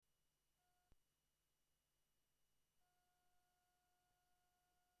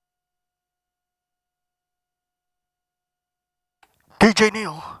DJ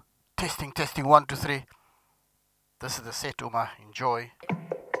Neil, testing, 1, 2, 3. This is the set, Uma. Enjoy.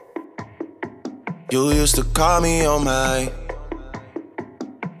 You used to call me on my.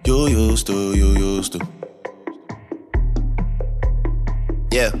 You used to.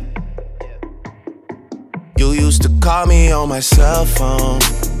 Yeah. You used to call me on my cell phone.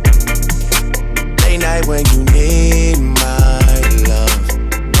 Late night when you need my love.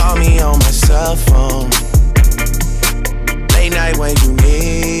 Call me on my cell phone. Late night when you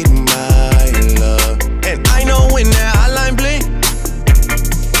need my love. And I know when that hotline blink,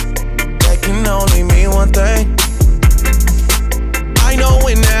 that can only mean one thing. I know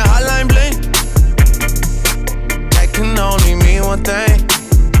when that hotline blink, that can only mean one thing.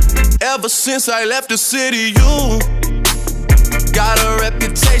 Ever since I left the city, you got a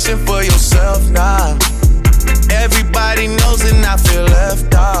reputation for yourself now. Everybody knows and I feel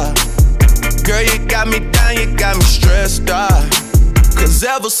left out. Girl, you got me down, you got me stressed out. Cause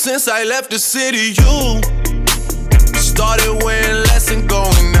ever since I left the city, you started wearing less and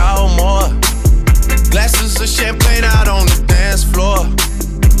going out more. Glasses of champagne out on the dance floor.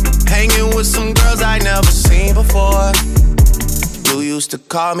 Hanging with some girls I never seen before. You used to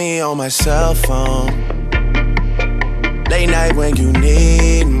call me on my cell phone. Late night when you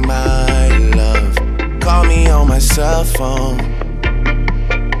need my love. Call me on my cell phone.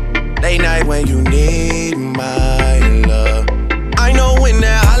 Late night when you need my love. I know when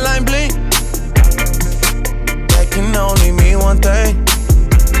that hotline blink, that can only mean one thing.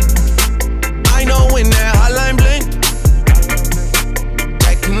 I know when that hotline blink,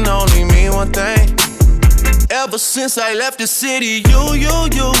 that can only mean one thing. Ever since I left the city, you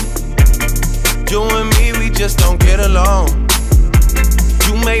and me, we just don't get along.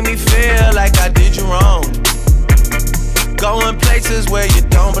 You made me feel like I did you wrong. Going places where you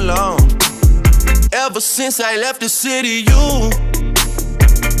don't belong. Ever since I left the city, you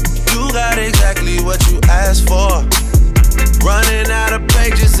got exactly what you asked for. Running out of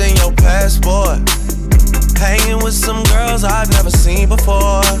pages in your passport. Hanging with some girls I've never seen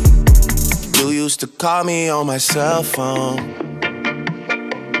before. You used to call me on my cell phone.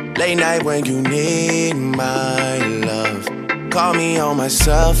 Late night when you need my love. Call me on my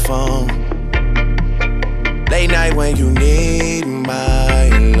cell phone. Late night when you need my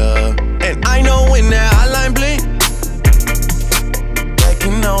love. And I know when that hotline blink, that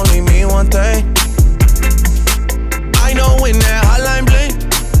can only mean one thing. I know when that hotline blink,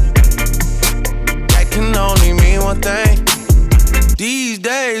 that can only mean one thing. These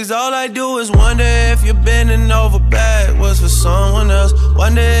days, all I do is wonder if you're bending over backwards for someone else.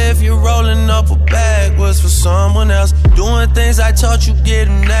 Wonder if you're rolling up a backwards for someone else. Doing things I taught you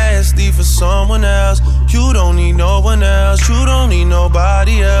getting nasty for someone else. You don't need no one else. You don't need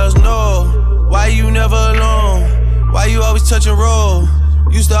nobody else, no. Why you never alone? Why you always touch and roll?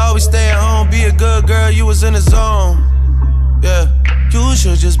 Used to always stay at home, be a good girl, you was in the zone. Yeah. You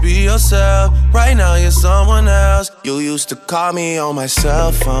should just be yourself. Right now you're someone else. You used to call me on my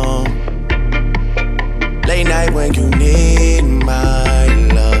cell phone. Late night when you need my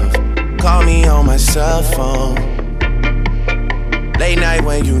love. Call me on my cell phone. Late night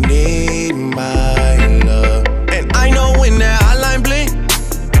when you need my love. And I know when that hotline blink,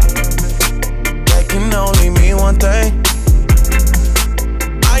 that can only mean one thing.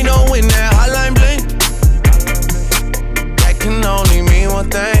 I know when that hotline blink, can only mean one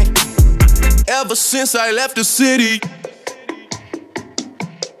thing. Ever since I left the city.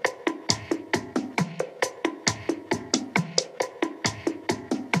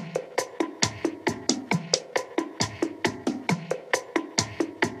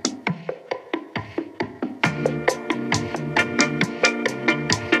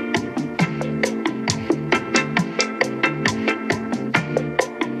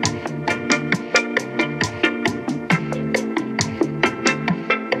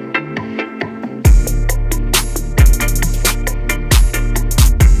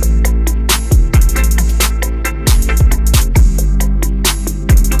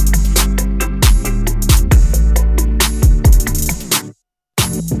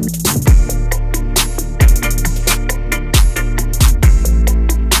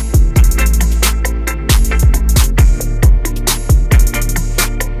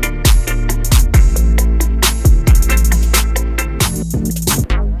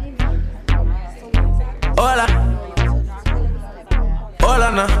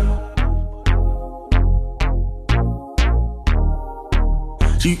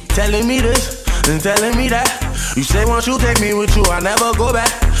 She telling me this and telling me that. You say once you take me with you, I never go back.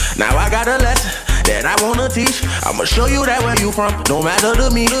 Now I got a lesson, that I wanna teach. I'ma show you that where you from, no matter to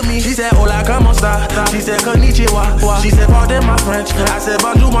me. She said, hola, como esta? She said, konnichiwa. She said, pardon my French. I said,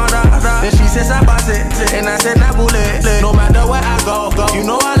 bonjour, my da. Then she said, sabase. And I said, nabule. No matter where I go, you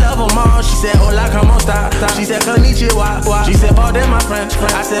know I love them all. She said, hola, como esta? She said, konnichiwa. She said, pardon my French.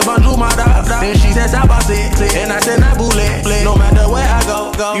 I said, bonjour, my da. Then she said, sabase. And I said, nabule. No matter where I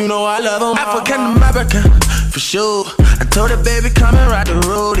go, you know I love them all. African American, for sure. I told her, baby, come and ride the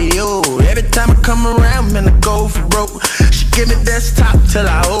rodeo. Every time I come around, man, I go for broke. She give me desktop till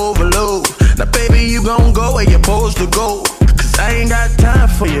I overload. Now, baby, you gon' go where you're supposed to go. Cause I ain't got time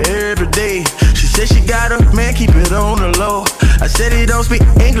for you every day. She said she got her man, keep it on the low. I said he don't speak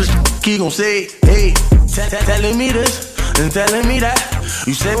English, he gon' say, hey. Telling me this and telling me that.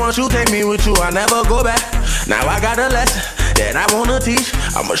 You say once you take me with you, I never go back. Now I got a lesson that I wanna teach.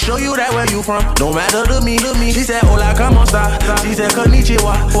 I'ma show you that where you from, no matter to me. She said, hola, como esta? She said,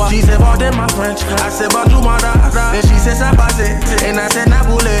 konnichiwa. She said, pardon my French. I said, bonjour, my da. Then she said, sabase. And I said,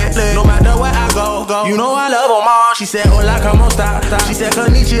 nabule. No matter where I go, you know I love them all. She said, hola, como esta? She said,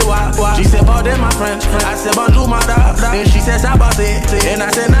 konnichiwa. She said, pardon my French. I said, bonjour, my da. Then she said, sabase. And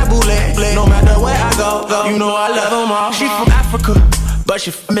I said, nabule. No matter where I go, you know I love them all. She from Africa, but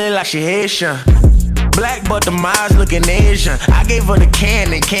she feel like she Haitian. Black but the eyes looking Asian. I gave her the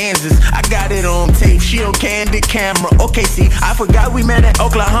can in Kansas. I got it on tape, she on candid camera. Okay, see, I forgot we met in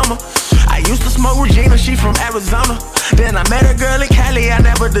Oklahoma. I used to smoke Regina, she from Arizona. Then I met a girl in Cali, I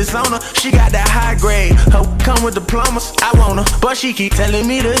never disown her. She got that high grade, her come with diplomas. I want her, but she keep telling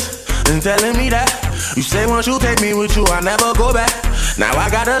me this and telling me that. You say once you take me with you, I never go back. Now I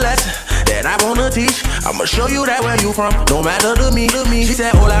got a lesson that I wanna teach. I'ma show you that where you from, no matter to me. She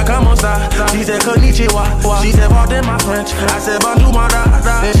said, hola, como esta? She said, konnichiwa. She said, pardon my French. I said, bonjour, my da.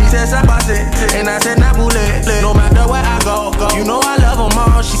 Then she said, sabase. And I said, nabule. No matter where I go, you know I love them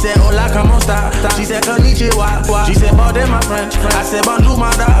all. She said, hola, como esta? She said, konnichiwa. She said, pardon my French. I said, bonjour,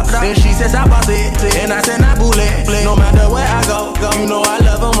 my da. Then she said, sabase. And I said, nabule. No matter where I go, you know I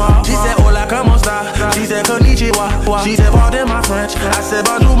love them all. She said, hola, como esta? She said, konnichiwa. She said, pardon my French. I said,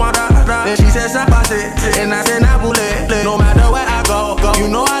 bonjour, my da. Then she said, sabase. And I said, nabule. No matter where I go, you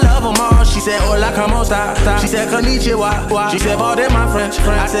know I love them all. She said, hola, como esta? She said, konnichiwa. She said, pardon my French.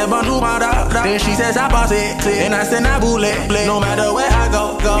 I said, bonjour, my da. Then she said, sabase. And I said, nabule. No matter where I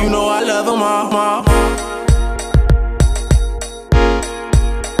go, you know I love them all.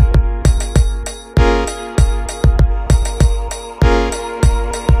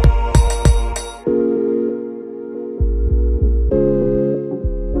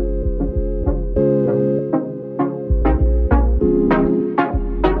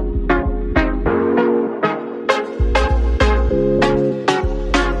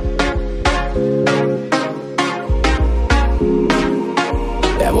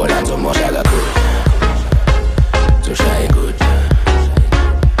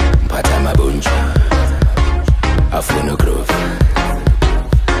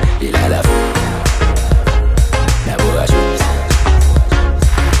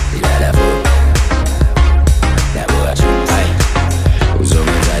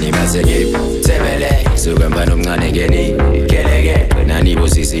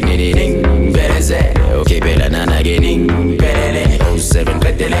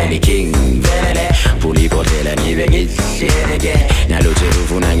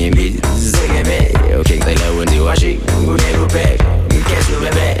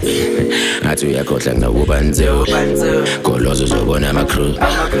 Kolozo zobona ama-crew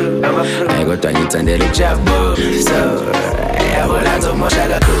kodwa ngithandela ukujabu so yabona ngizomosha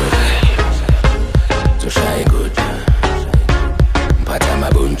kakhulu zoshaya good mphatha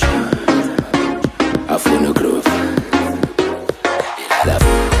amabunju afuna ugroove ilala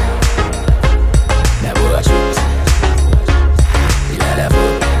nabuka shoes ilala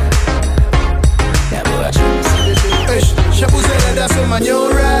nabuka shoes Shabuzela daso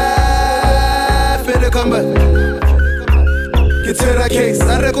manyora fede combat Get case,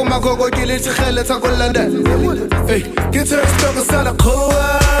 I reckon my go kill it to hell, let's go London. Hey, get her stuck a sala coach.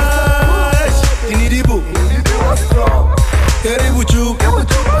 You need a book. Get it with you. Got a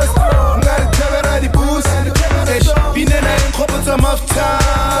tavern at the boost. Been in a couple time of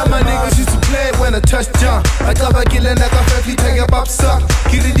time. My niggas used to play when I touched down. I thought I kill and I got fairly take a pop suck.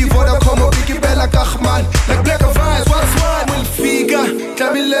 Get it for the come up, pick it bell like Ahmad. Like black and vines, what's one? Will figure.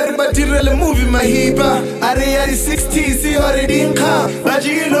 Camille material movie my hipa. I read 60, see already in car.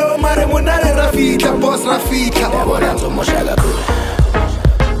 Bajilo, Maramonare Rafika, boss Rafika. I want to Moshaga good.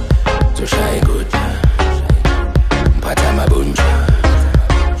 To shy good. Patama bunja.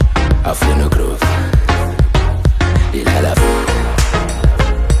 Afuna groove. Ilala.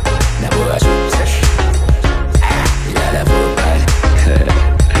 Naboa shoes.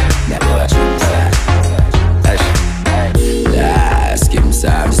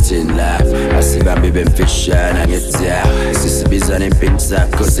 pin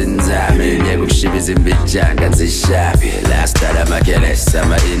sakho sinzame ngiyakushibiza imbijanga nzishabe la stara magelesa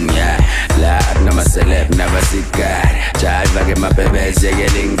ma inya la kunama-celeb nabasigari jive ke mabhebezi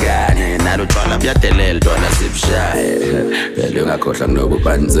yekelingane nalutshwala buyatelela ntwana sibushaye vele ungakhohlwa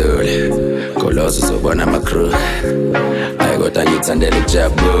kunobubanzuli kholozo uzobona ama-crew hayi kodwa ngithandela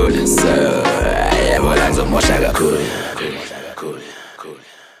ukujabula so yabona ngizomosha kakhulu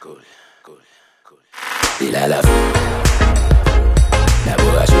ilala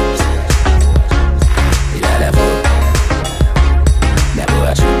nabuka shoes ilala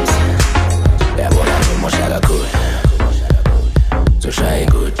nabuka shoes yabona ngizomosha kakhulu zoshaya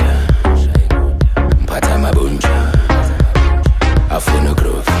inkundla mphatha amabunja afuna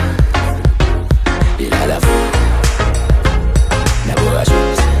ugroove ilala nabuka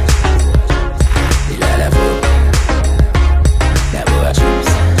shoes ilala nabuka shoes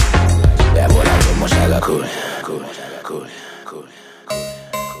yabona ngizomosha kakhulu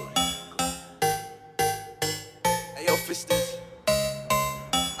Hey yo, Fisties,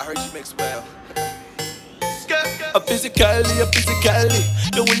 I heard you mix well. Physically,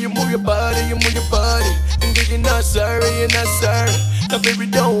 the way you move your body, And then you're not sorry, Now baby,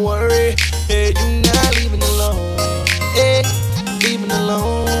 don't worry, hey, you're not leaving alone. Hey, leaving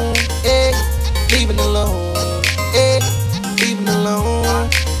alone. Hey, leaving alone. Hey, leaving alone.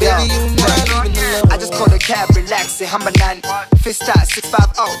 Baby, you're not leaving alone. I just called a cab, relaxing, hamanan. Fist out,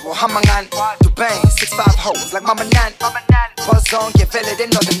 650, or hamangan. Dubain, 65 hoes, like Mama Nan. Buzz on, get fella, they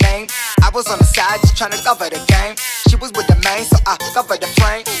know the name. I was on the side, just tryna cover the game. She was with the main, so I covered the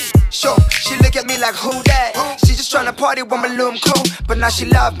frame. Sure, she look at me like, who that? She just tryna party with my little crew. But now she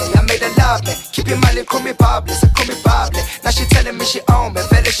love me, I made her love me. Keep your money, call me Bobby, so call me Bobby. Now she telling me she own me,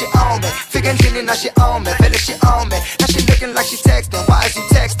 fella she own me. Figuring now she own me, fella she own me. Now she looking like she texting, why is she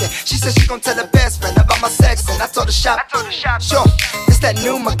texting? She said she gon' tell her best friend about my sex, and I told her shop. Sure, this that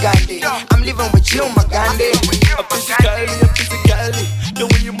new Magandhi. I'm leaving with you, Magandhi. Physically, the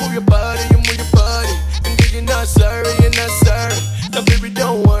way you move your body, And then you're not sorry, Now baby,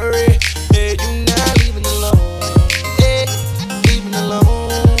 don't worry, hey, you're not leaving alone. Hey, leaving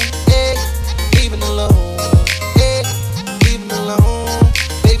alone. Hey, leaving alone. Hey, leaving alone.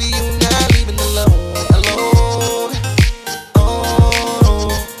 Baby, you're not leaving alone. Alone. Oh,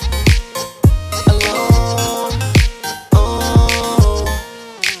 alone. Oh.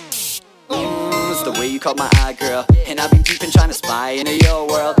 It's the way you caught my eye, girl. And I've been peeping, trying to spy into your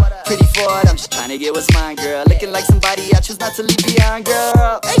world. Pretty Ford, I'm just trying to get what's mine, girl. Looking like somebody I choose not to leave behind,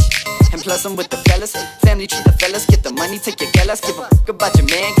 girl. Hey. And plus I'm with the fellas. Family treat the fellas, get the money, take your gallas. Give a fuck about your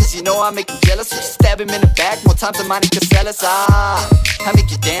man, cause you know I make him jealous. So just stab him in the back, more times than Monica Seles. I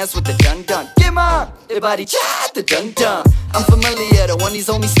make you dance with the dun-dun. Get my body chat, the dun-dun. I'm familiar, the one these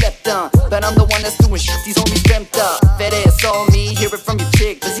homies stepped on. But I'm the one that's doing shit these homies dreamt up. Fat ass on me, hear it from your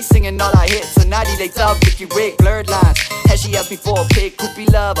chick. Busy singing all our hits, so naughty they talk, Vicky Rick, blurred lines. Has she asked me for a pic? Groupie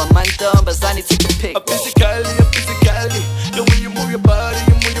love, I'm undone, but I need to take a pic. Physically, the way you move your body,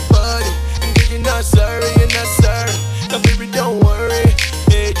 And then you're not sorry, Now baby, don't worry,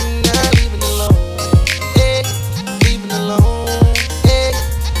 hey, you're not leaving alone. Hey, leaving alone. Hey,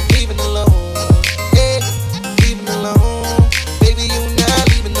 leaving alone. Hey, leaving alone. Baby, you're not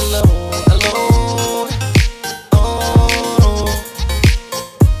leaving alone. Alone. Oh,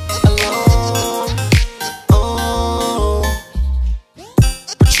 alone. Oh.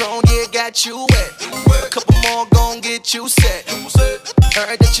 Patron, yeah, got you wet. A couple more gon' get you set.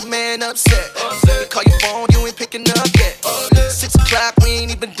 Heard that your man upset. Call your phone, you ain't picking up yet. 6 o'clock, we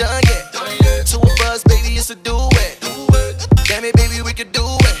ain't even done yet. 2 of us, baby, it's a duet. Damn it, baby, we can do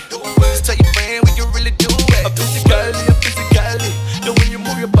it. Just tell your friend we can really do it. Physically, the way you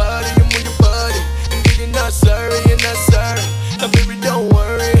move your body, And then you're not sorry, Now baby, don't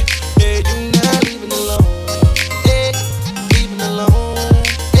worry, hey, you're not leaving alone. Hey, leaving alone.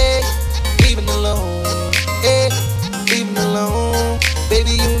 Hey, leaving alone. Hey, leaving alone.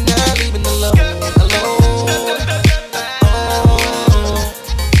 Baby, you're not leaving alone.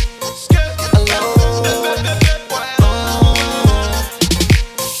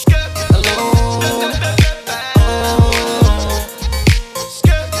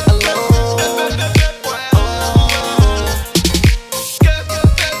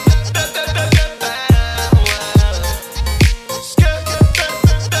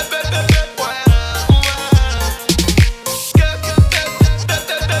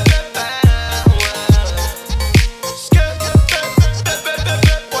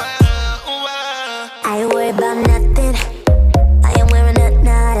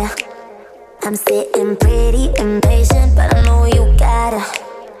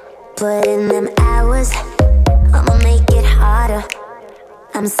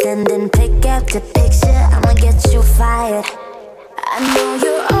 I'm sending pick after picture, I'ma get you fired. I know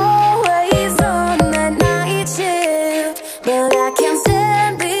you're always on that night shift, but I can't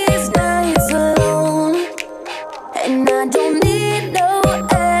stand these nights alone. And I don't need no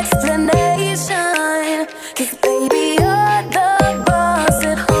explanation, 'cause baby, you're the boss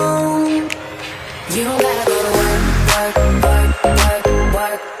at home. You don't gotta go to work, work, work, work,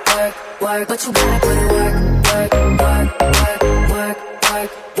 work, work, work, but you gotta put in work, work, work, work, work, work,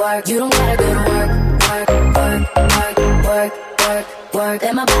 work. You don't gotta go to work, work, work, work, work, work, work.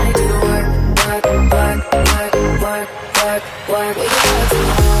 Let my body do the work, work, work, work, work, work, work. We can work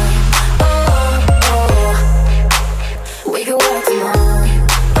tomorrow, oh, oh. We can work tomorrow,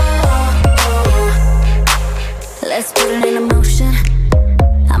 oh, oh. Let's put it in motion.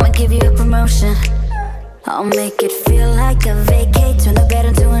 I'ma give you a promotion. I'll make it feel like a vacate, turn the bed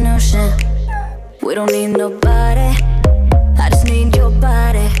into an ocean. We don't need nobody, I just need your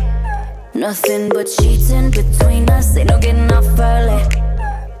body. Nothing but cheating between us, ain't no getting off early.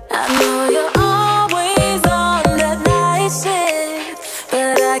 I know you're always on that night shift,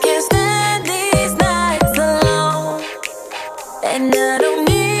 but I can't stand these nights alone. And I don't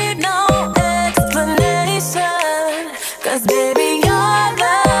need no explanation, 'cause baby, you're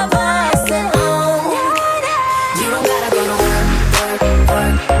the boss at home. You don't gotta go to work, work,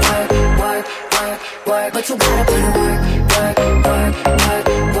 work, work, work, work, work, but you gotta put in work, work, work, work,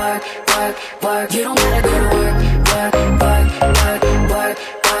 work, work, work. You don't gotta go to work, work, work, work, work,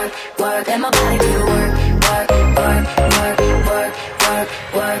 work, work. Let my body do the work, work, work, work, work, work,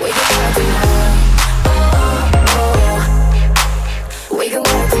 work. We can work tomorrow, oh, oh. We can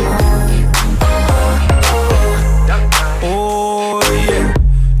work tomorrow, oh, oh. Oh yeah,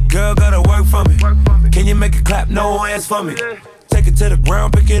 girl gotta work for me. Can you make it clap? No hands for me. Take it to the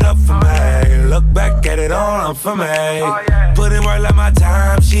ground, pick it up for me. Look back at it all, I'm for me. Put in work like my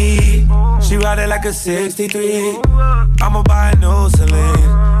time, she ride it like a 63. I'ma buy a new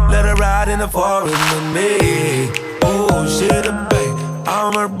Celine, let her ride in the forest with me. Oh, she the babe,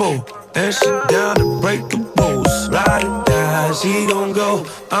 I'm her boo, and she down to break the rules. Ride it down, she gon' go,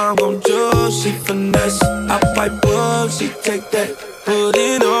 I'm gon' choose. She finesse, I pipe up, she take that. Put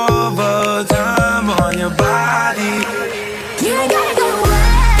in overtime on your body. You ain't gotta go to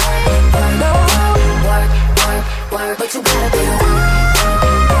work, no. Work, work, work, but you gotta be work, work,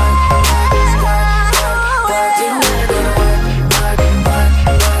 work, work, work. You don't gotta go to work, work, work,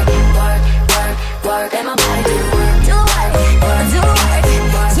 work, work, work, work. Let my body do the work, do work, do work.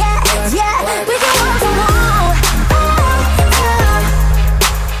 Yeah, yeah, we can work from home,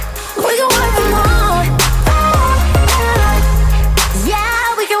 we can work from home, yeah,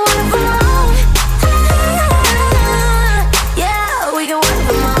 we can work from home. Yeah, we can work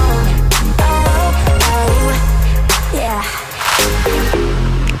from home. Oh, oh, yeah.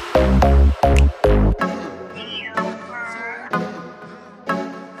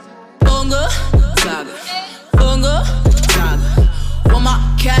 Bongo, saga, bongo, saga. Want my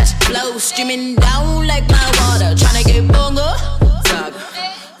cash flow streaming down like my water. Tryna get bongo, saga,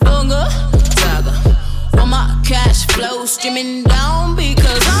 bongo, saga. Want my cash flow streaming down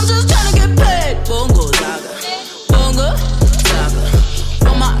because I'm just tryna get paid. Bongo, saga, bongo, saga.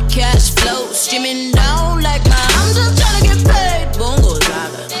 Want my cash flow streaming down like my. I'm just tryna get paid. Bongo,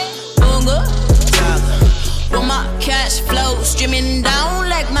 saga, bongo, saga. Want my cash flow streaming down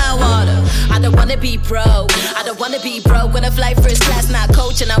like my water. I don't wanna be broke, I don't wanna be broke. When I fly first class, not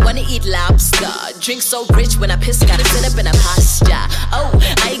coach, and I wanna eat lobster. Drink so rich when I piss, gotta sit up in a posture. Oh,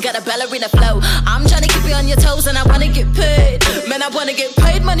 I ain't got a ballerina flow. I'm tryna keep you on your toes and I wanna get paid. Man, I wanna get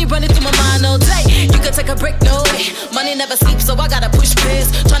paid, money running through my mind all day. You can take a break, no way. Money never sleeps, so I gotta push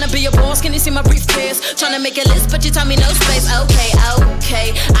piss. Tryna be a boss, can you see my briefcase? Tryna make a list, but you tell me no space. Okay,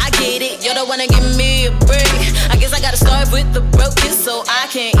 okay, I get it, you don't wanna give me a break. I guess I gotta start with the brokest, so I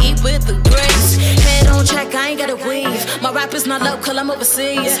can't eat with the grace. Head on track, I ain't gotta weave. My rap is not local, I'm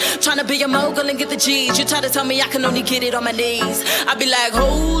overseas. Tryna be a mogul and get the G's. You try to tell me I can only get it on my knees. I be like,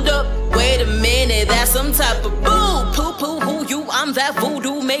 hold up, wait a minute, that's some type of boo. Poo poo, who you? I'm that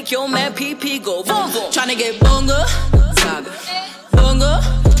voodoo, make your man pee go boom boom. Tryna get bongo, saga, bongo,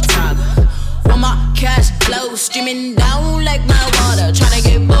 saga. Want my cash flow streaming down like my water. Tryna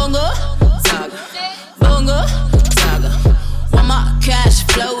get bongo, saga, bongo, saga. Want my cash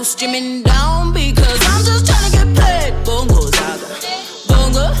flow streaming down because I'm just tryna get paid. Bongo, saga,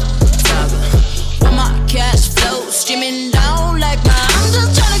 bongo, saga. Want my cash flow streaming down like my. I'm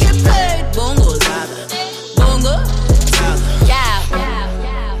just tryna get paid. Bongo, saga, bongo, saga. Yeah.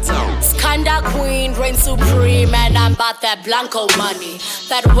 Skanda queen, reign supreme, and I'm about that Blanco money.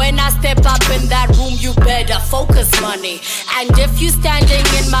 That when I step up in that room, you better focus money. And if you standing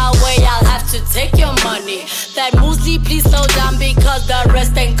in my way, I'll have to take your money. That Muesli, please slow down because the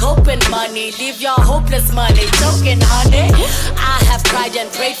rest ain't coping money. Leave your hopeless money choking, honey. I have cried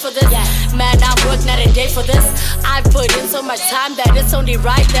and prayed for this. Man, I've worked night and day for this. I've put in so much time that it's only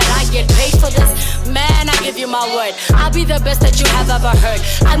right that I get paid for this. Man, I give you my word, I'll be the best that you have ever heard.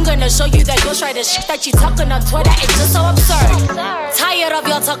 I'm gonna show you that ghostwriter shit that you talking on Twitter. It's just so absurd. Tired of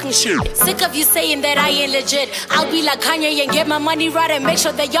y'all talking shit. Sick of you saying that I ain't legit. I'll be like Kanye and get my money right and make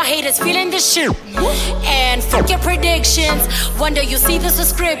sure that y'all haters feeling this shit. And fuck your predictions. Wonder you see this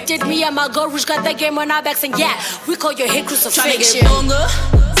was scripted. Me and my girl Rouge got that game on our backs, and yeah, we call your hit crucifixion. Bunga,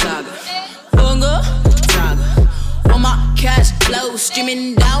 zaga, bunga, zaga. Want my cash flow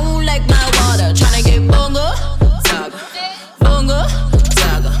streaming down like my water. Tryna get bunga, zaga, bunga,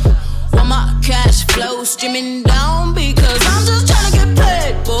 zaga. Want my cash flow streaming down because I'm just tryna get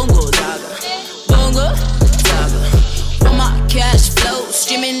paid. Bunga, zaga, bunga, zaga. Want my cash flow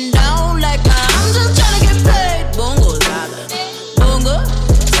streaming down like my. I'm just tryna get paid. Bunga, zaga, bunga,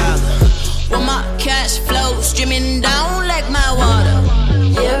 zaga. Want my cash flow streaming down like my water.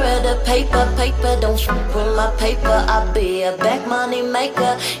 Year of the paper, don't fuck with my paper. I'll be a back money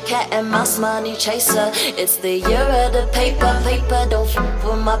maker, cat and mouse money chaser. It's the year of the paper, don't fuck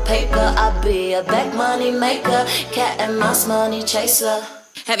with my paper. I'll be a back money maker, cat and mouse money chaser.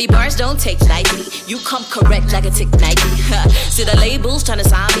 Heavy bars don't take lightly. You come correct like a tick Nike. See the labels tryna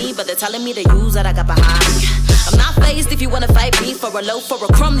sign me, but they're telling me to use what I got behind me. I'm not phased if you wanna fight me. For a loaf, for a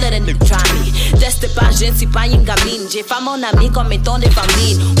crumb, let a nigga try me. Deste pa gente, pa yung gamin. J fam on a mi, come donde fa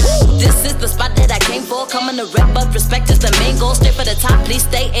mean. Woo, this is the spot that I came for. Coming to rep, but respect is the main goal. Straight for the top, please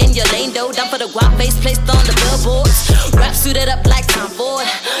stay in your lane though. Down for the guap face, placed on the billboards. Rap suited up like Tom Ford.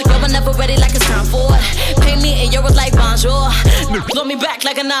 Yo, I'm never ready like it's time for it. Pay me in euros like bonjour. Blow me back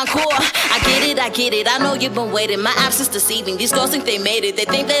like an encore. I get it, I know you've been waiting. My absence deceiving. These girls think they made it. They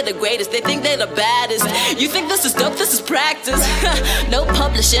think they're the greatest, they think they're the baddest. You think this is dope, this is practice. No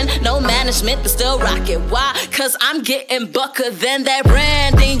publishing, no management, but still rock it. Why? Cause I'm getting bucker than that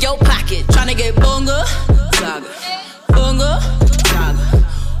brand in your pocket. Tryna get bunga, zaga, bunga,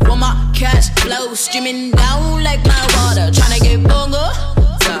 zaga. Want my cash flow streaming down like my water. Tryna get bunga,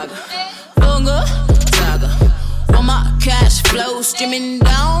 zaga, bunga, zaga. Want my cash flow streaming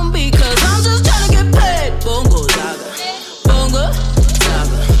down because I'm just tryna get paid. Bunga, zaga, bunga,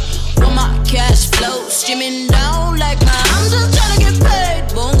 zaga. Want my cash flow streaming down like my. I'm just tryna get paid.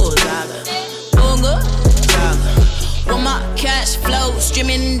 Bunga, zaga, bunga, zaga. Want my cash flow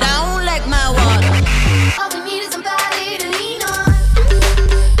streaming down like my water. All we need is somebody to lean on.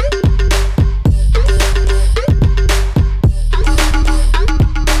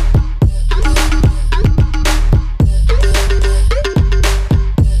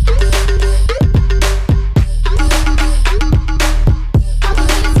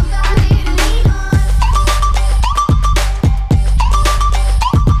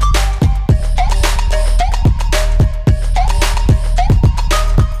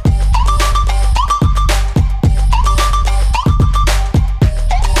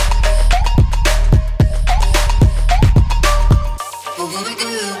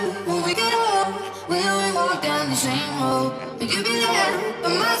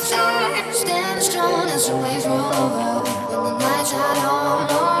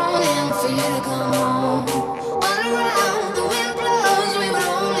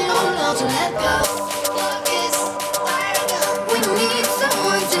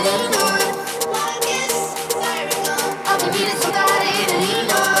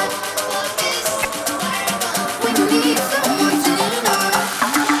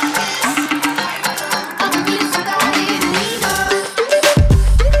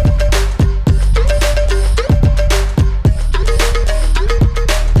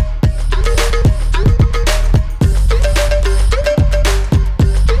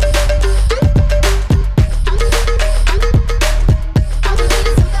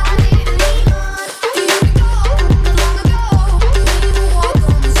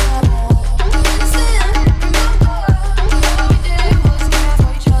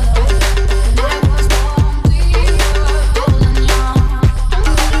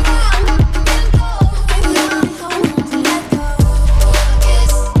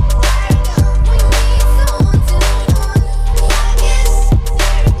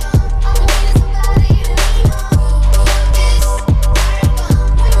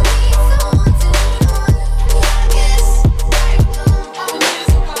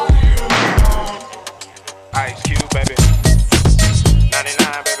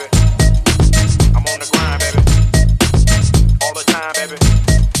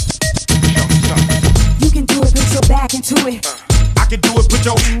 can do it, put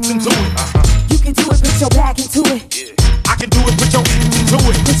your into it. You can do it, put your back into it. I can do it, put your into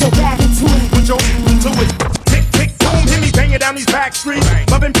it. Put your back into it. Put your into it. Tick, tick, boom, hit me banging down these back streets.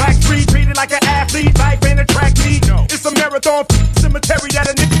 Loving Black Street, treated like an athlete. Life ain't a track meet. It's a marathon cemetery that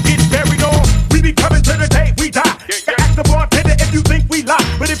a nigga gets buried on. We be coming to the day we die. Ask the bartender if you think we lie.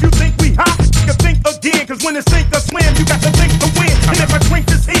 But if you think we hot, you can think again. Cause when it's sink or swim, you got to think to win. And if I drink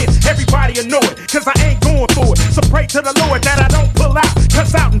this here, everybody will know it. Cause I ain't going for it. So pray to the Lord that I don't pull out.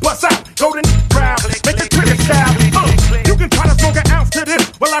 Cuss out and bust out. Go to crowd. Make the trigger shout. You can try to smoke an ounce to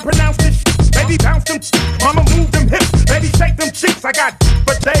this. Well, I pronounce this shit. Baby, bounce them. Mama, move them hips. Baby, shake them cheeks. I got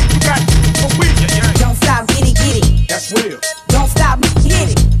for days. You got for weeks. Don't stop, get it, get it. That's real. Don't stop,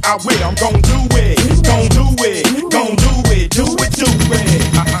 hit it. I will. I'm gon' do it. Gon' do it. Gon' do it. Do it. Do it.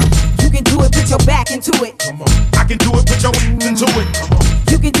 You can do it, put your back into it. Come on. I can do it. Put your into it. Come on.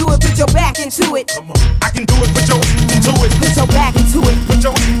 You can do it, put your back into it. Come on. I can do it. Put your into it. Put your back into it. Put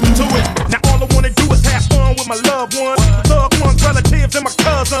your into it. Now all I wanna do is have fun with my loved ones, relatives, and my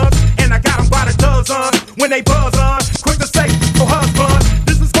cousins. And I got them by the dozens. When they buzz on, quick to say, for husband.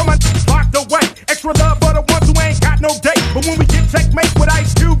 This is for my locked away. Extra love for the ones who ain't got no date. But when we get checkmate with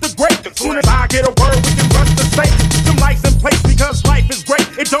Ice Cube the Great, as soon as I get a word, we can rush the safe. Some lights in place because life is great.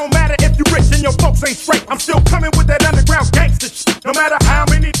 It don't matter if you rich and your folks ain't straight. I'm still coming with that underground gangster shit. No matter how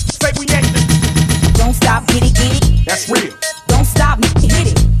many say we ain't this. Don't stop, get it, get it. That's real. Don't stop,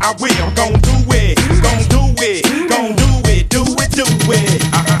 hit it. I will, I'm gon' do it. Gon' do it. Gon' do it. Do it, do it.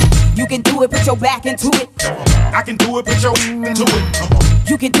 You can do it, put your back into it. I can do it, put your into it.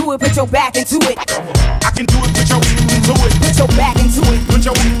 You can do it, put your back into it. I can do it, put your into it. Put your back into it. Put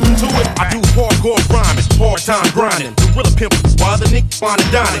your into it. I do hardcore rhyming, hard time grinding. Gorilla pimp, while the niggas fine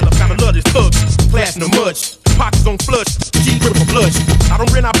and dining. I kinda love this thug, class in the mud. Pockets on flush, G grip for blush. I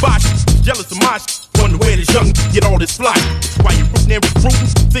don't rent, I botch, jealous of my shit. Wonder where this young get all this fly. While you rootin' and recruiting,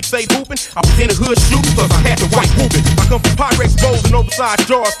 6'8" hooping. I was in the hood shooting, plus I had the white whooping. I come from Pyrex bowls and oversized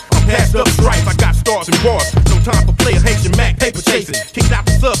jars. I'm passed up stripes, I got stars and bars. No time for player Haitian Mac, paper chasing. Kicked out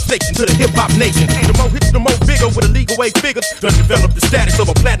the substation to the hip hop nation. The more hits, the more bigger with illegal way figures. Done develop the status of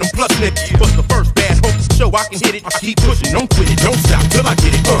a platinum plus nigga. But the first bad hope show I can hit it. I keep pushing, don't quit it, don't stop till I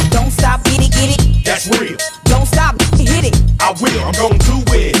get it. Don't stop, get it, get it. That's real. Don't stop, hit it. I will, I'm gon' do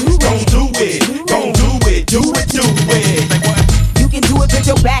it. Gon' do it. Gon' do it. Do it, do it. You can do it, put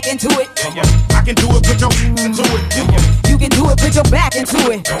your back into it. I can do it, put your into it. You can do it, put your back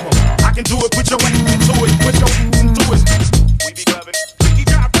into it. I can do it, put your into it. Put your into it. We be clubbing. Freaky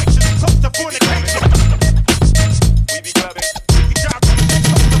gyrations, close to fornication. We be clubbing. Freaky gyrations,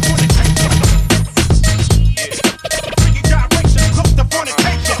 close to fornication. Yeah. Freaky gyrations, close to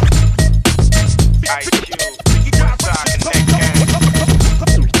fornication. Freaky gyrations, close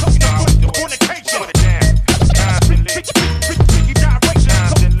to fornication.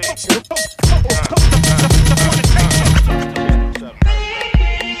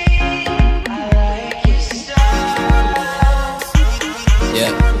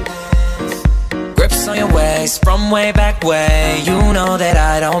 From way back way, you know that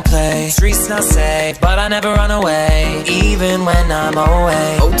I don't play. Streets not safe, but I never run away, even when I'm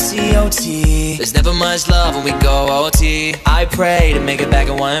away. OT, OT, there's never much love when we go OT. I pray to make it back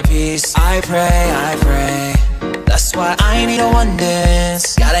in one piece. I pray, that's why I need a one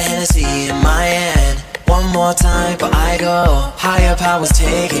dance. Got a Hennessy in my hand. One more time before I go. Higher powers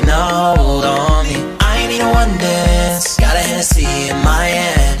taking a hold on me. I need a one dance. Got a Hennessy in my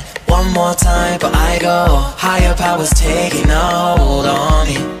hand. One more time before I go. Higher powers taking a hold on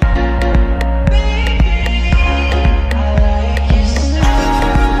me.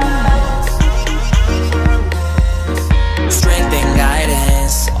 Strength and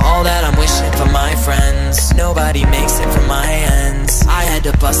guidance, all that I'm wishing for my friends. Nobody makes it from my ends. I had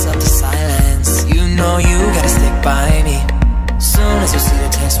to bust up the silence. You know you gotta stick by me. Soon as you see the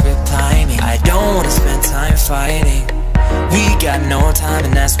text, reply me. I don't wanna spend time fighting. We got no time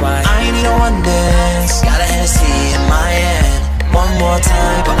and that's why I need a one dance. Got a Hennessy in my hand. One more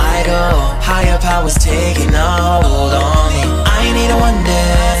time before I go. Higher powers taking a hold on me. I need a one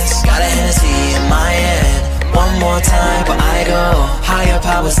dance. Got a Hennessy in my hand. One more time before I go. Higher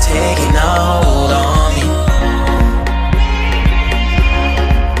powers taking a hold on me.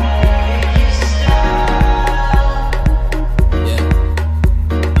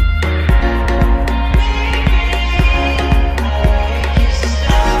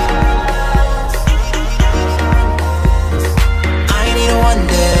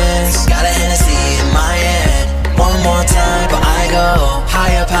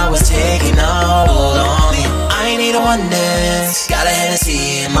 Higher powers taking a hold on me. I need a one dance. Got a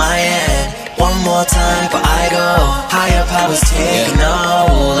Hennessy in my hand. One more time before I I go. Higher powers taking a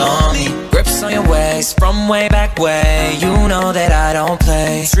hold on me. Grips on your waist from way back way. You know that I don't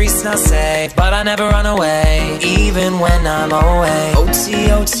play. Streets not safe, but I never run away, even when I'm away.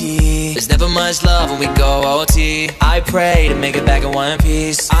 OT, OT. There's never much love when we go OT. I pray to make it back in one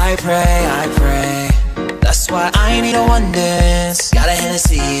piece. I pray, I pray. That's why I need a one dance. Got a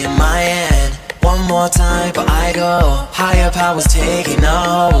Hennessy in my hand. One more time, but I go. Higher powers taking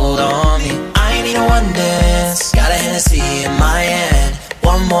a hold on me. I need a one dance. Got a Hennessy in my hand.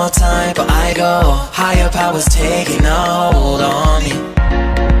 One more time, but I go. Higher powers taking a hold on me.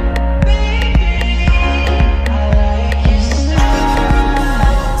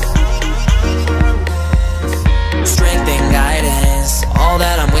 Strength and guidance, all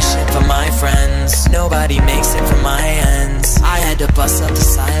that I'm wishing for my friends. Nobody makes it from my ends. I had to bust up the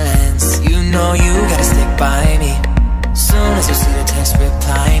silence. You know you gotta stick by me. Soon as you see the text,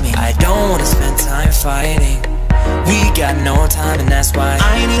 reply me. I don't wanna spend time fighting. We got no time, and that's why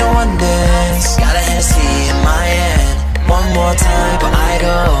I need a one dance. Got a Hennessy in my hand. One more time, but I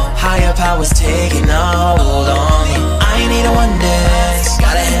go. Higher powers taking a hold on me. I need a one dance.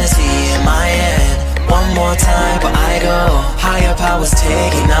 Got a Hennessy in my hand. One more time, but I go. Higher powers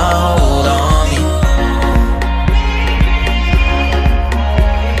taking a hold on me.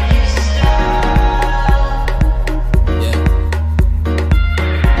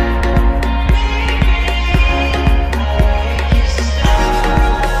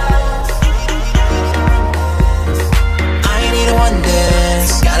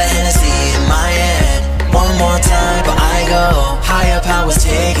 Higher powers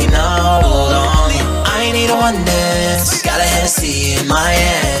taking a hold on me. I need a one dance. Got a Hennessy in my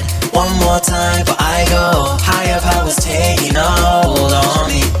hand. One more time, but I go. Higher powers taking a hold on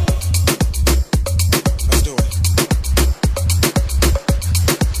me. Let's do it.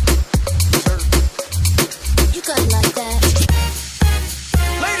 You got it like that.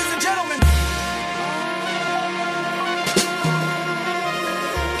 Ladies and gentlemen.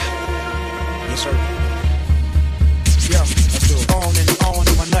 Yes, sir. Yeah, let's do it. On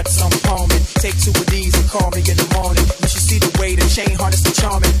and my nuts, I'm palming. Take two of these and call me in the morning. You should see the way the chain harness the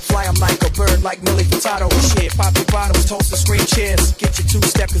charming. Fly 'em like a bird, like Millie Furtado. Shit, pop your bottles, toast and screen cheers. Get your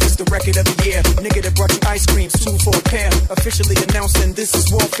two-step, cause it's the record of the year. Nigga that brought you ice creams, 2 for a pair. Officially announcing this is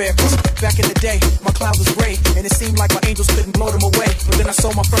warfare. Back in the day, my cloud was gray, and it seemed like my angels couldn't blow them away. But then I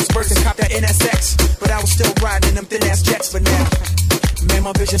sold my first birds and copped that NSX. But I was still riding in them thin-ass jets for now. Man,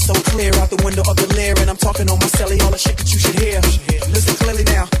 my vision's so clear out the window of the Lear, and I'm talking on my celly, all the shit that you should hear. Listen clearly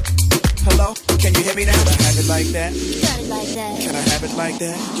now. Hello? Can you hear me now? Can I have it like that? You got it like that. Can I have it like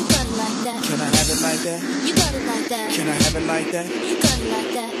that? You got it like that. Can I have it like that? You got it like that. Can I have it like that? You got it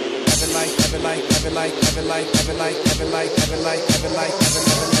like that. Have it like, have it like, have it like, have it like, have it like, have it like, have it like, have it like, have it, have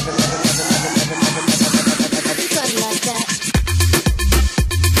it, have it, have it, have it, have it, have it, have it. You got it like that.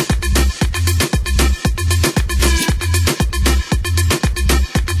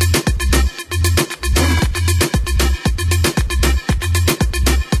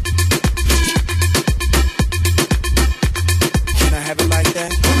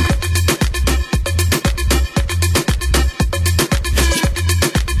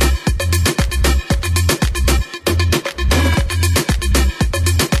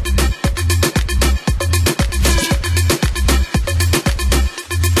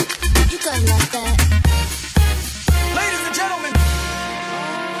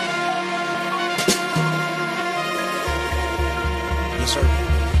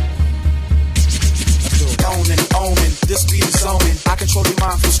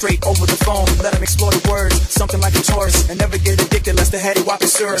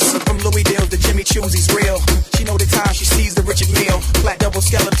 From Louis Dale to Jimmy Choo's, he's real. She know the time she sees the Richard Mille. Flat double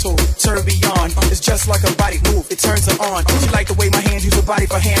skeletal, tourbillon. It's just like a body move, it turns her on. She like the way my hands use her body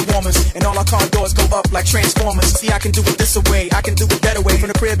for hand warmers. And all our car doors go up like Transformers. See, I can do it this way, I can do it that way. From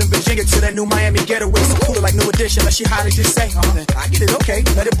the crib in Virginia to that new Miami getaway. So cooler like New Edition, like she hot as you say. I get it, okay,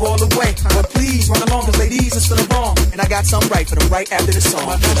 let it boil away. But please, run along, cause ladies, it's for the wrong. And I got some right for them right after the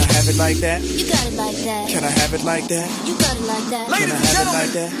song. Can I have it like that? You got it like that. Can I have it like that? You got it like that. Can I have it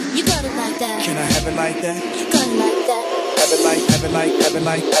like that? You got it like that. Can I have it like that? You got it like that. Have it like, have it like, have it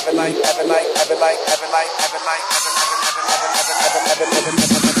like, have it like, have it like, have it like, have it like, have it like, have it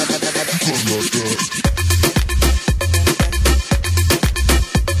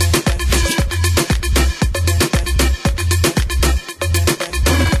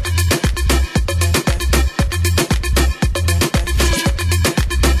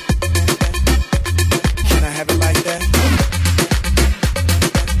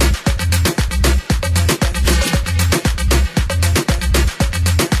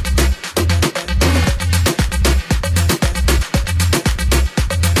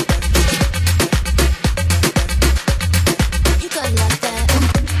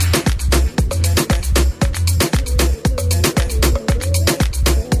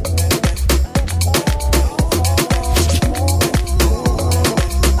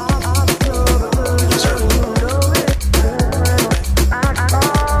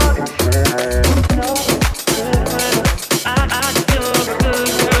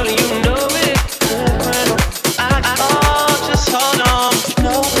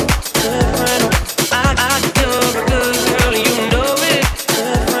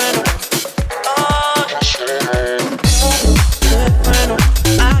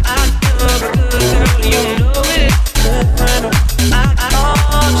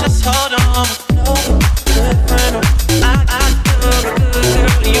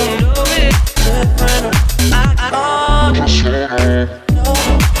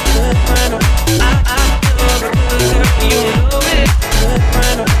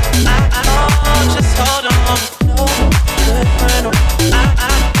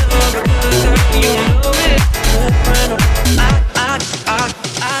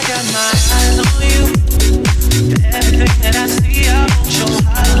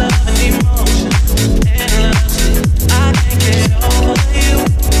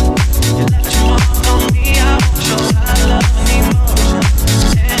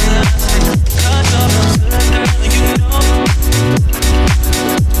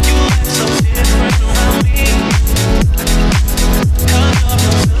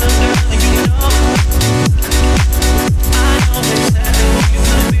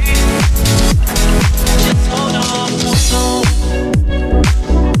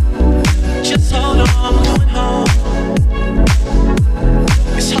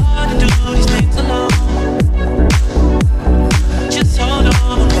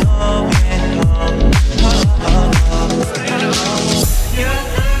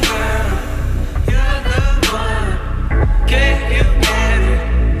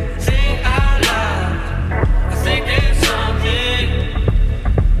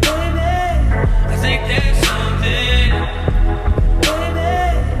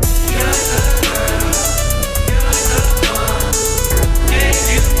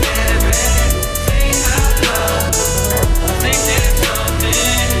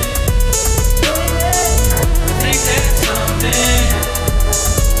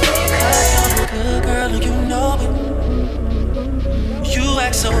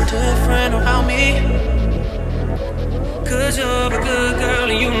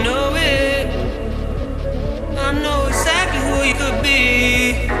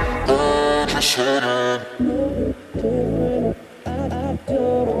Just hold on, I do,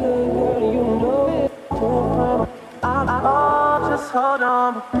 girl, you know it different. Just hold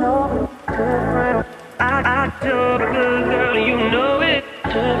on, know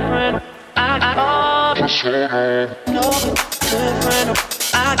it different.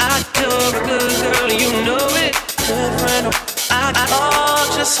 I do, girl, you know it different.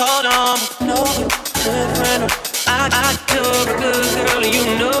 Just hold on, know it different. I do, girl, you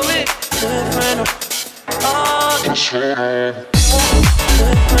know it different. Just hold on,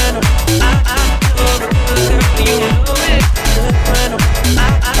 different. I do, girl, you know it different.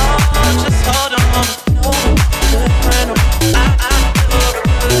 Just hold on, know it different. I do,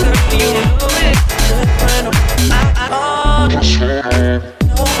 girl, you know it different. Just hold on,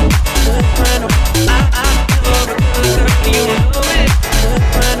 know it different. I do, girl, you know it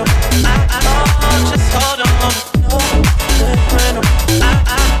different. Just hold on, know it different.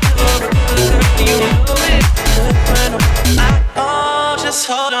 I do, girl, you know it different. Just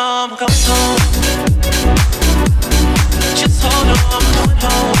hold on, go home. Just hold on, going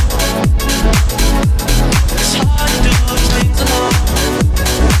home. It's hard to do things alone.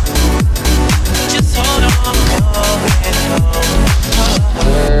 Just hold on, going home.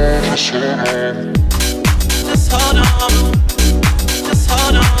 Just hold on. Just hold on. Just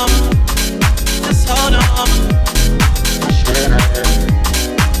hold on. Just hold on.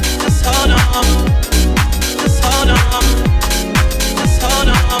 Just hold on. Just hold on. Just hold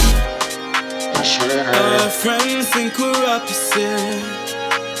on. Our friends think we're opposite,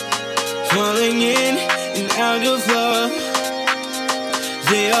 falling in and out of love.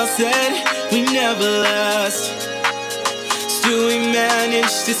 They all said we never last, still we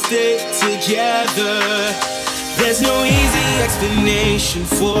managed to stay together. There's no easy explanation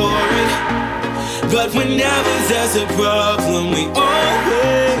for it, but whenever there's a problem, we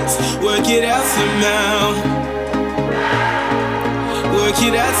always work it out somehow. Work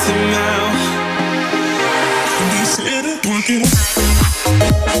it out somehow. They said it, work it out.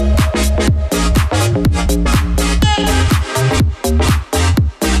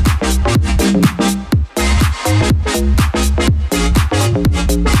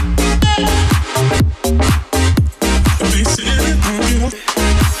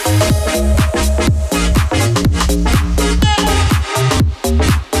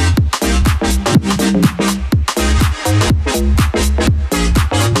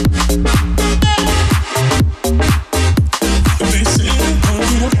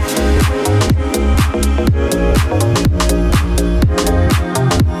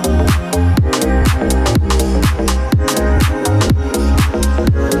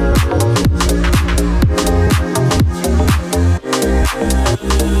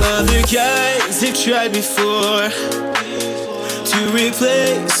 Tried before to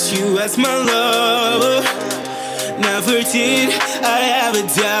replace you as my lover. Never did I have a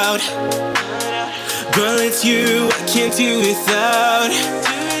doubt. Girl, it's you I can't do without.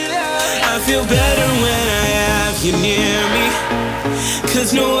 I feel better when I have you near me,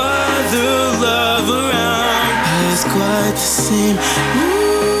 'cause no other love around is quite the same. Ooh,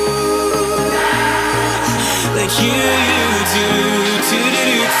 like you do,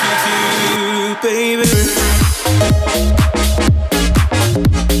 baby.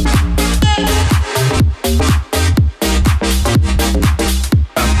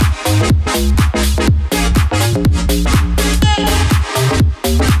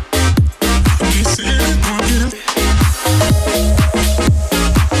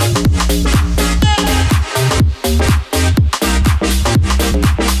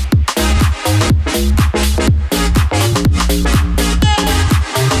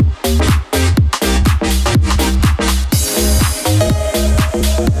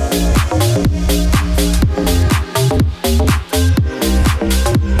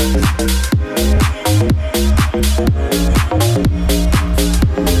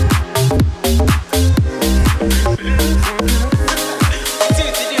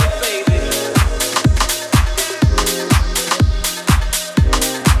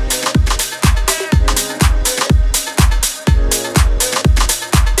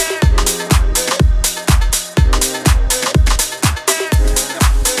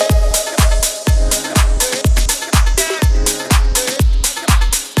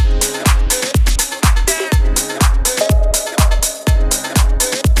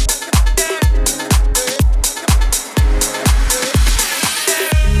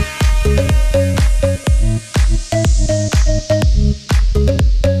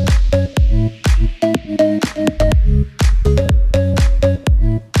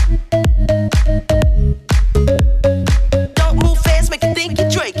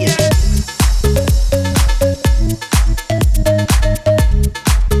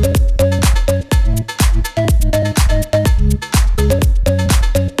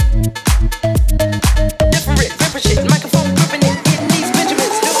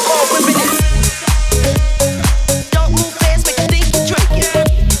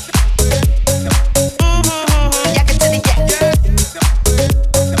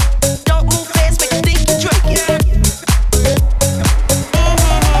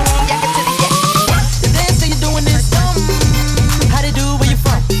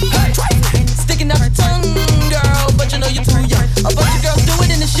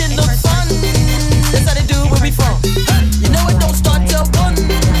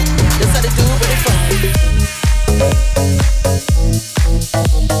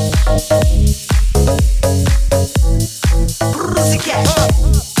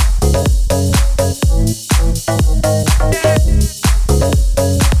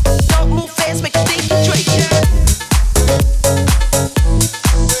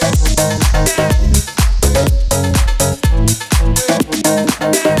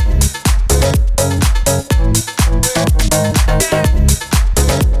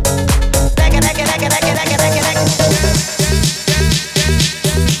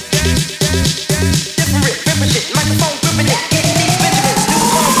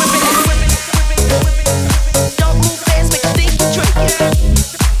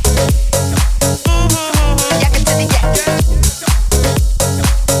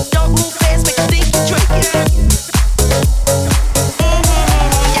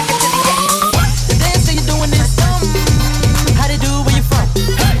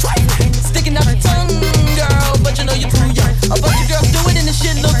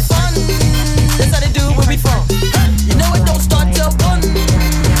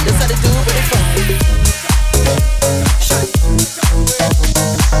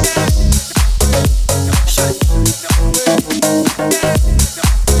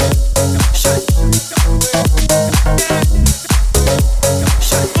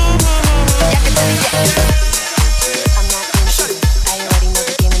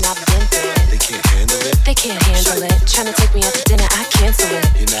 Tryna take me out to dinner, I cancel it.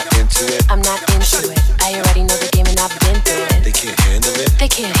 You're not into it. I'm not into it. I already know the game and I've been through it. They can't handle it. They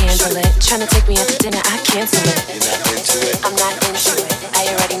can't handle it. Tryna take me out to dinner, I cancel it. You're not into it. I'm not into it. I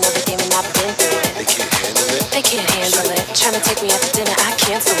already know the game and I've been through it. They can't handle it. They can't handle it. Tryna take me out to dinner, I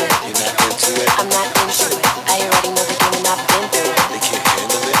cancel it. You're not into it. I'm not into it. I already know the game and I've been through it. They can't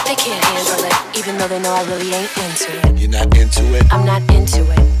handle it. They can't handle it. Even though they know I really ain't into it. You're not into it. I'm not into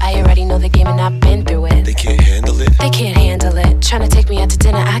it. I already know the game and I've been through it. They can't handle it. They can't handle it. Tryna take me out to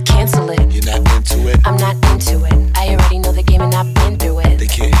dinner, I cancel it. You're not into it. I'm not into it. I already know the game and I've been through it. They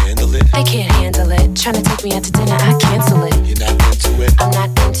can't handle it. They can't handle it. Tryna take me out to dinner, I cancel it. You're not into it. I'm not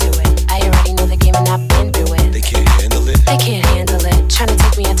into it. I already know the game and I've been through it. They can't handle it. They can't handle it. Tryna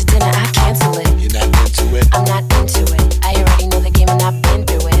take me out to dinner, I cancel it. You're not into it. I'm not into it. I already know the game and I've been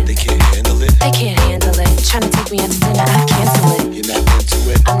through it. They can't handle it. They can't handle it. Tryna take me out to dinner, I cancel it. You're not into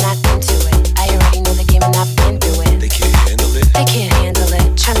it. I'm not into it. I already know the game and I've been through it. They can't handle it. They can't handle it.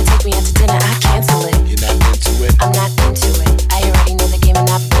 Tryna take me out to dinner, I cancel it. You're not into it. I'm not into it. I already know the game and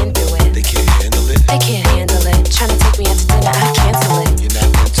I've been through it. They can't handle it. They can't handle it. Tryna take me out to dinner, I cancel it. You're not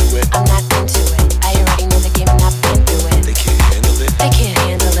into it. I'm not into it. I already know the game and I've been through it. They can't handle it. They can't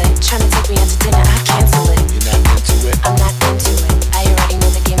handle it. Tryna take me out to dinner, I cancel it. You're not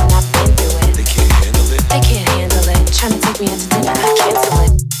into it. I'm not into it. I already know the game and I've been through it. They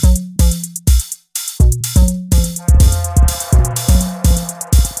can't handle it. They can't handle it. Tryna take me out to dinner, I cancel it. You're not into it. I'm not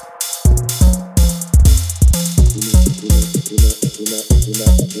into it.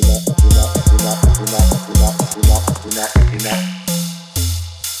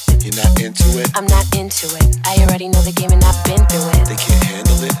 I already know the game and I've been through it. They can't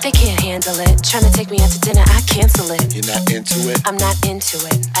handle it. They can't handle it. Tryna take me out to dinner, I cancel it. You're not into it. I'm not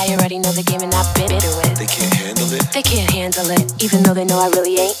into it. I already know the game and I've been through it. They can't handle it. They can't handle it. Even though they know I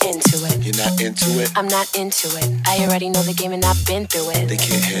really ain't into it. You're not into it. I'm not into it. I already know the game and I've been through it. They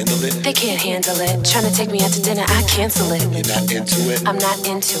can't handle it. They can't handle it. Tryna take me out to dinner, I cancel it. You're not into it. I'm not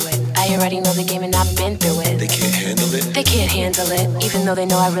into it. I already know the game and I've been through it. They can't handle it. They can't handle it. Even though they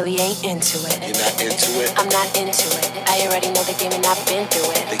know I really ain't into it. You're not into it. I'm not into it. I already know the game and I've been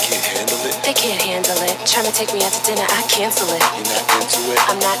through it. They can't handle it. They can't handle it. Tryna take me out to dinner, I cancel it. You're not into it.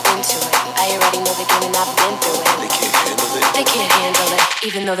 I'm not into it. I already know the game and I've been through it. They can't handle it. They can't handle it.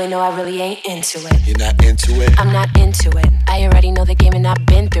 Even though they know I really ain't into it. You're not into it. I'm not into it. I already know the game and I've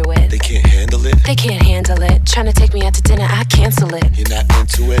been through it. They can't handle it. They can't handle it. Tryna take me out to dinner, I cancel it. You're not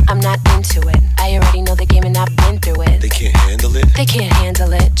into it. I'm not into it. I already know the game and I've been through it. They can't handle it. They can't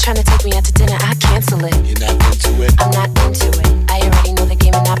handle it. Tryna take me out to dinner, I cancel it. You're not into it. I'm not into it. I already know the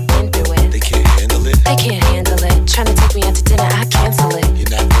game and I've been through it. They can't handle it. They can't handle it. Tryna take me out to dinner, I cancel it. You're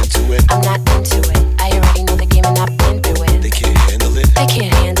not into it. I'm not into it. I already know the game and I've been through it. They can't handle it. They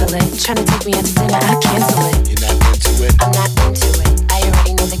can't handle it. Tryna take me out to dinner, I cancel it. You're not into it. I'm not into it. I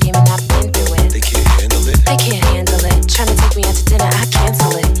already know the game and I've been through it. They can't handle it. They can't handle it. Tryna take me out to dinner, I cancel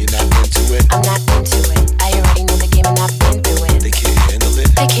it. You're not into it. I'm not into it. I already know the game and I've been through it. They can't handle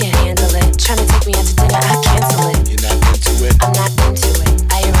it. They can't handle it. Tryna take me out to dinner, I cancel it. You're not into it. I'm not into it. I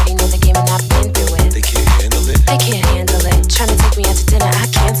already know the game and I've been through it. They can't handle it. They can't handle it. Tryna take me out to dinner, I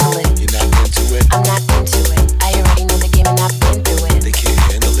cancel it. You're not into it. I'm not into it. I already know the game and I've been through it. They can't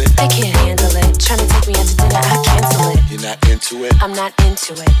handle it. They can't handle it. Tryna take me out to dinner, I cancel it. You're not into it. I'm not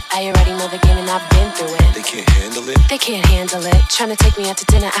into it. I already know the game and I've been through it. They can't handle it. They can't handle it. Tryna take me out to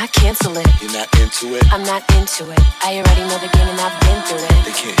dinner, I cancel it. You're not into it. I'm not into it. I already know the game and I've been through it.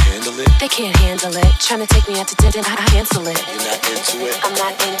 They can't handle it. They can't handle it. Tryna take me out to dinner, I cancel it. You're not into it. I'm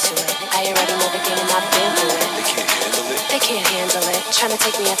not into it. I already know the game and I've been through it. They can't handle it. They can't handle it. Tryna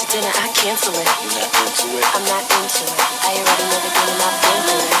take me out to dinner, I cancel it. You're not into it. I'm not into it. I already know the game and I've been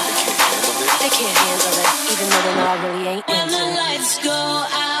through it. They can't handle it. They can't handle it. Even though they know I really ain't When into the it. lights go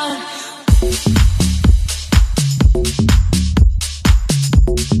out.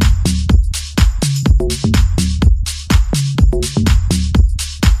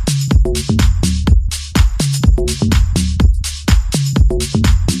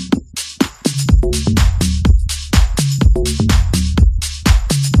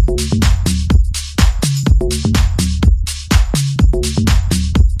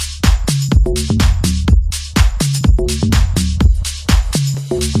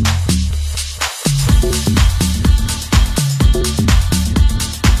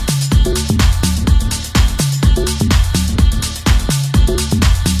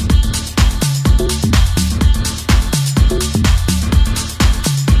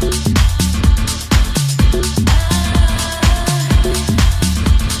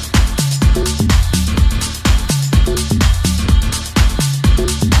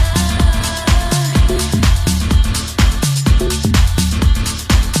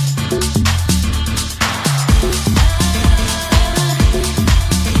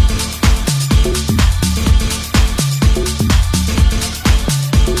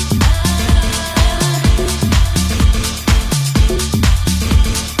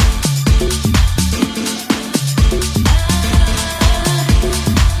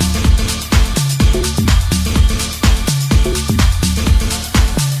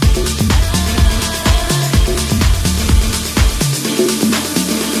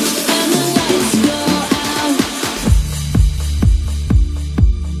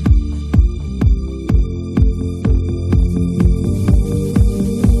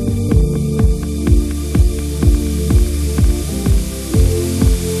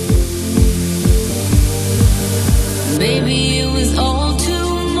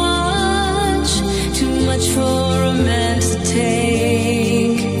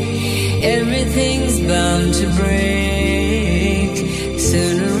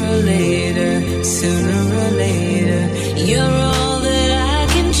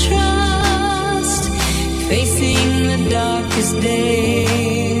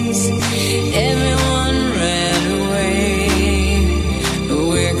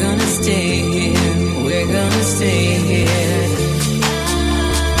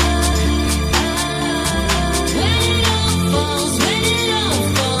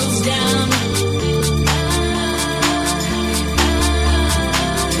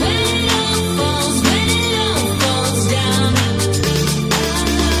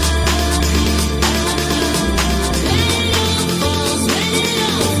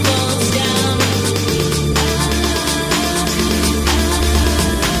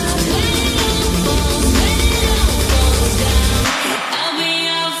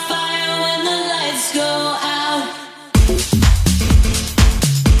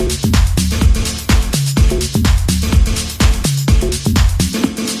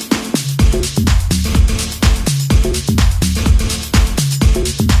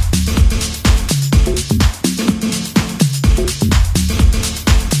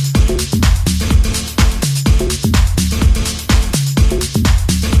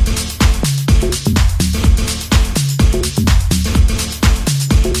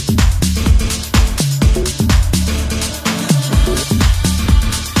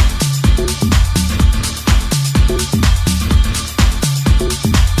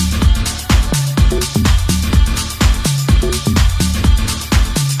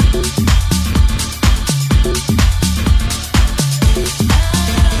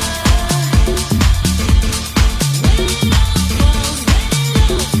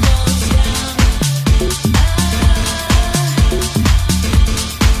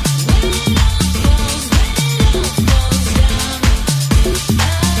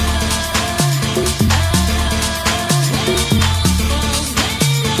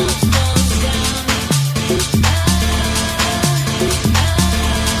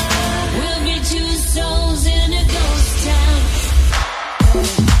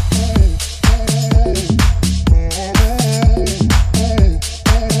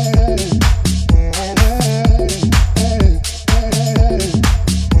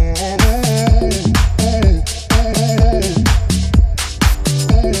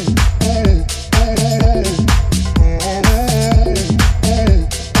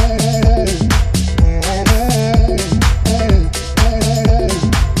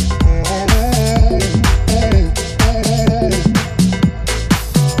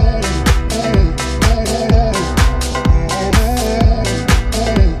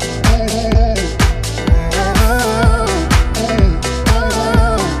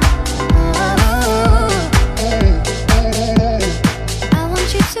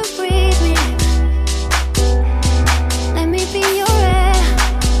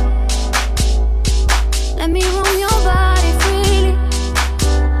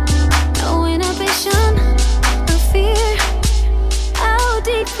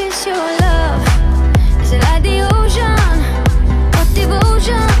 is your love? Is it like the ocean? What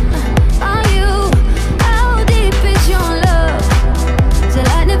devotion are you? How deep is your love? Is it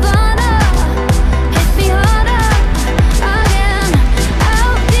like Nirvana? Hit me harder again. How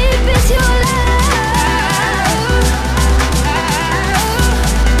deep is your love?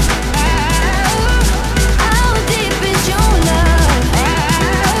 How deep is your love?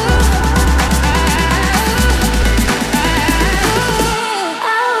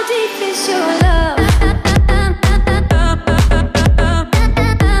 How deep is your love?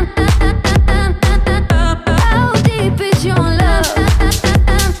 How deep is your love? How deep is your love?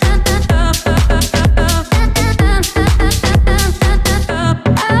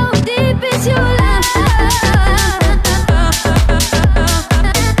 How deep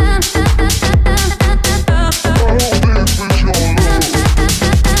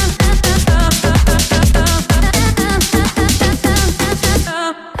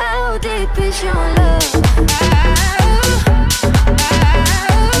is your love?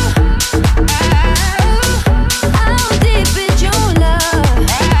 How deep is your love?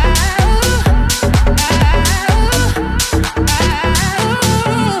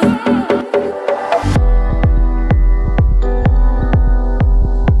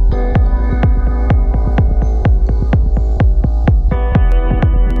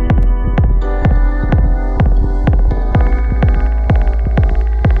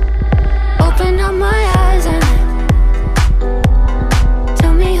 Open up my eyes and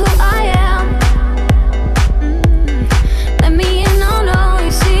tell me who I am. Let me in on all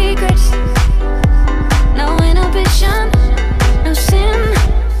your secrets. No inhibition, no sin.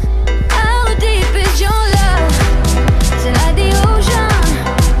 How deep is your love? Is it like the ocean?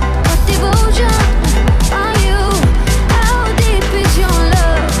 What devotion are you? How deep is your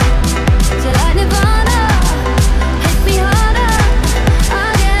love? Is it like Nirvana? Hit me harder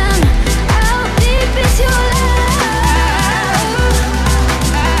again. How deep is your love?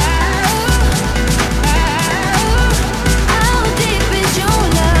 How deep is your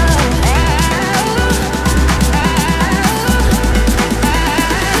love?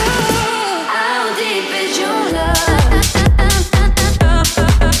 How deep is your love?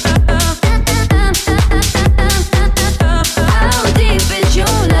 How deep is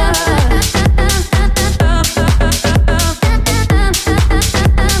your love? How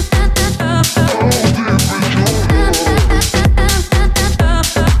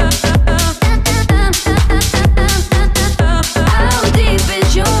deep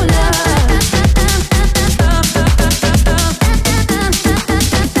is your love? How deep is your love?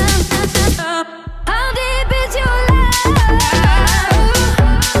 How deep is your love? How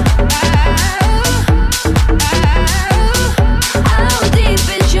deep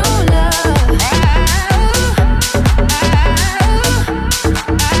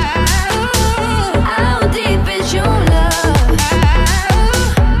is your love?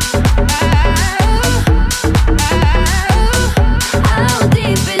 How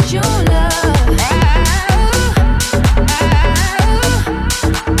deep is your love?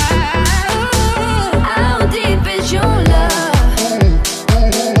 How deep is your love?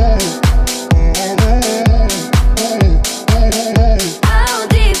 How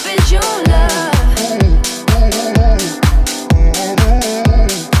deep is your love?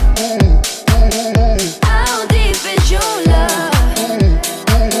 How deep is your love?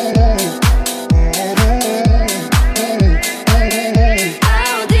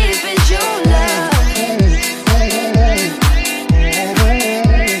 How deep is your love?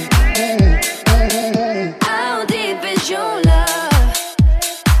 How deep is your love?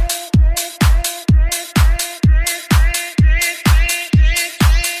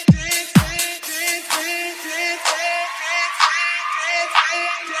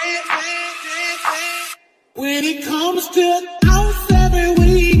 When it comes to the house every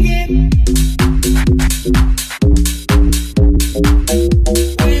weekend,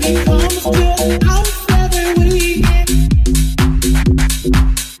 when it comes to the house every weekend,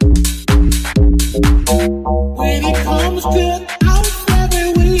 when it comes to the house every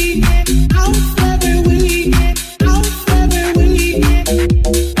weekend, house every weekend, house every weekend,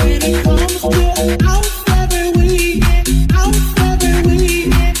 when it comes to the house every weekend, house every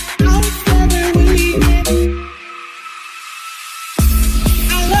weekend, house every weekend.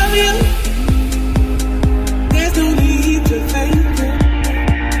 I love you. There's no need to thank you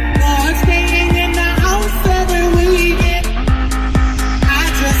for staying in the house every weekend. I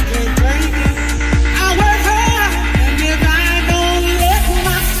just can't drink it. I work hard, and if I don't let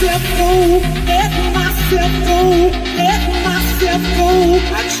myself go, let myself go, let myself go,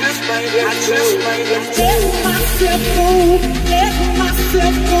 I just might let myself go, let myself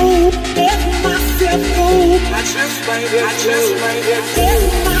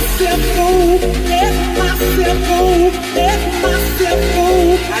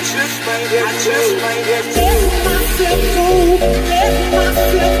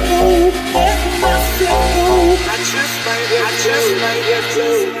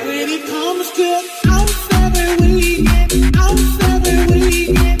When it comes to house every weekend, house every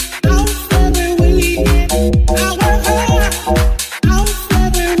weekend, house every weekend, I work hard. House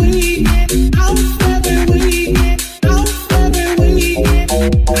every weekend, house every weekend, house every weekend,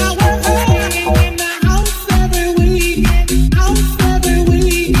 I work hard in the house every weekend, house every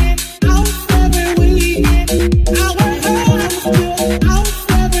weekend, house every weekend, I work hard. House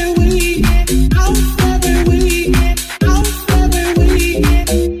every weekend, house every weekend, house every weekend.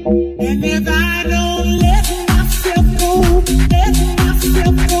 And if I don't let myself go, let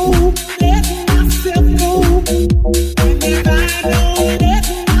myself go, let myself go. And if I don't let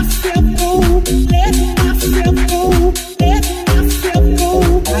myself go, let myself go, let myself go,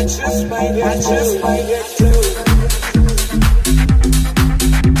 I just might get through.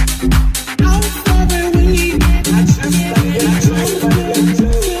 House every weekend, I just might get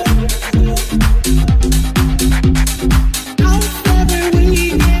through. House every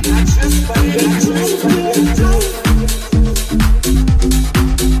weekend, I just might get through.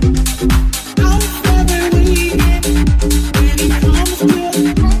 House every weekend, when it comes to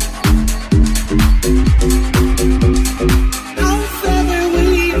house every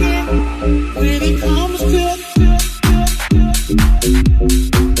weekend, when it comes to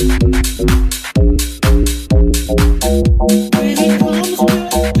when it comes when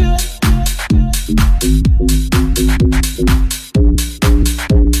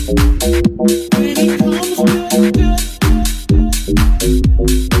it comes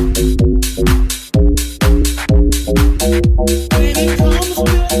when it comes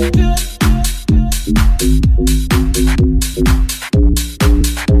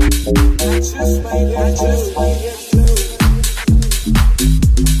I just might get through.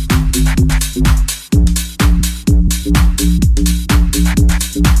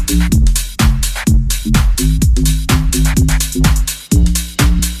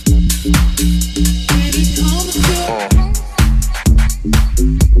 When it comes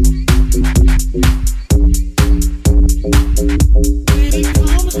when it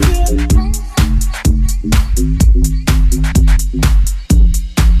comes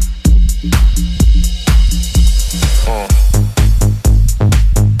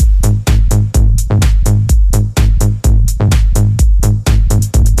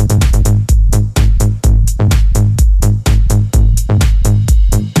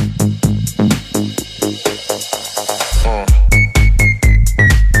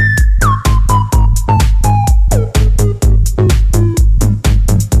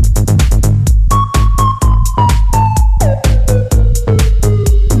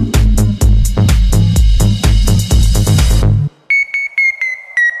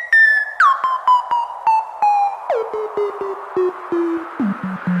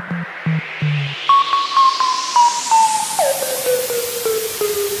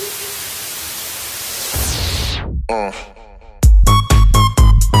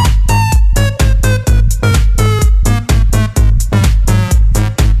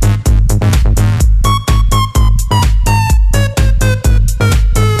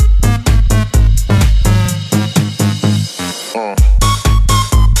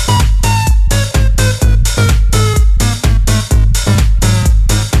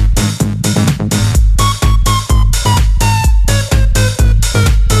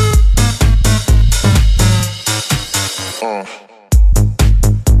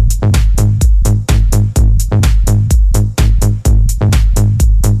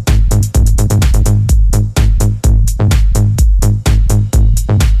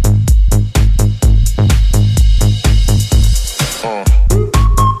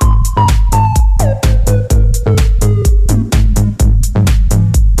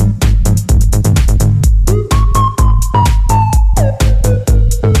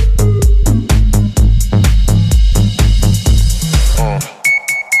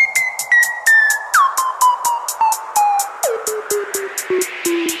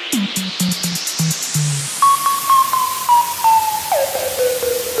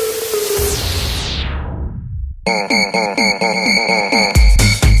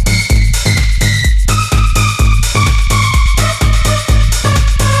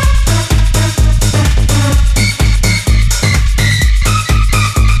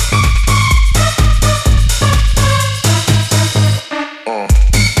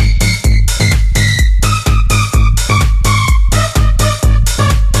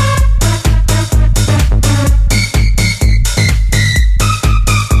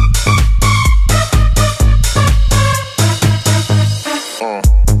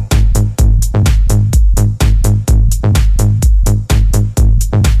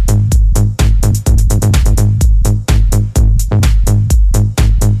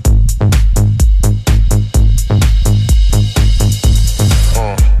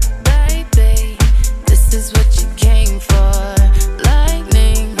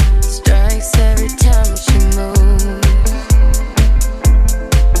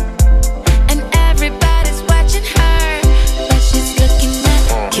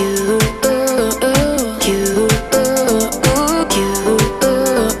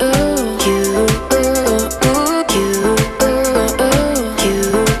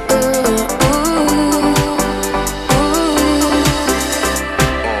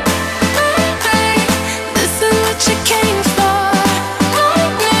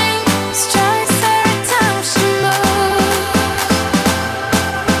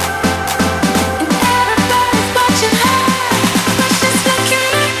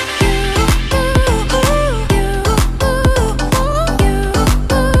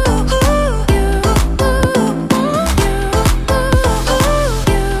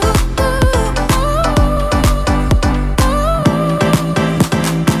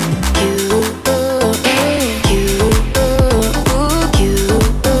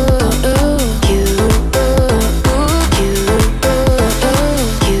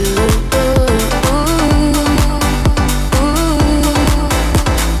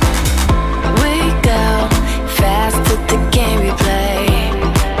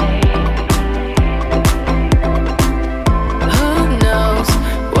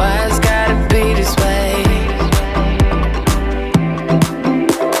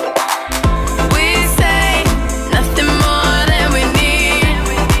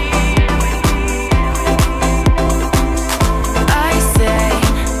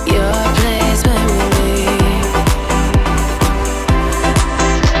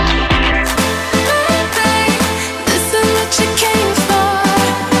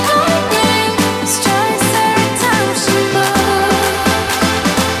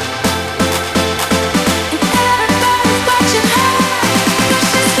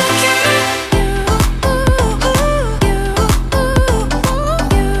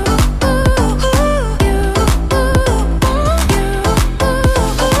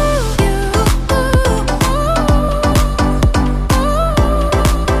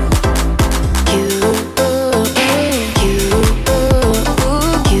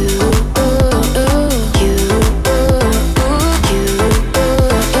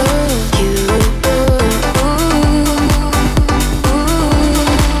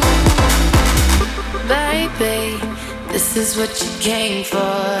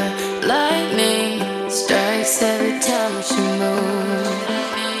for. Lightning strikes every time she moves.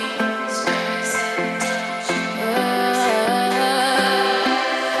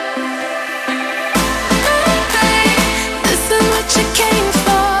 This is what you came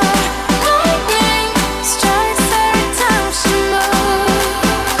for. Lightning strikes every time she moves.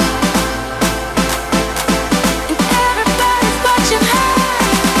 And everybody's watching her,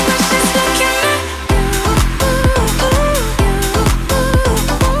 but she's looking at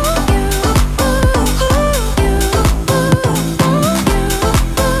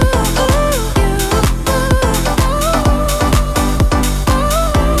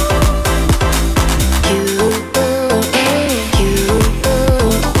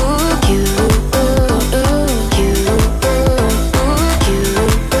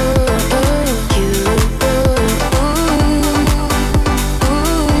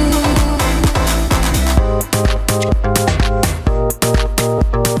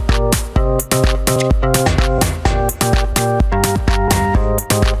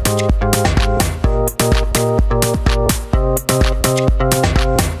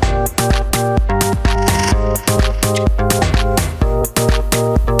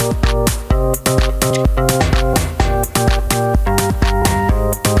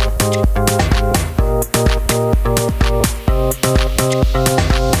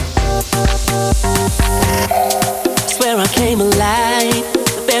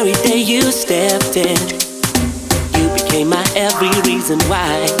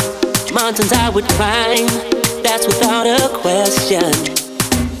mountains I would climb, that's without a question.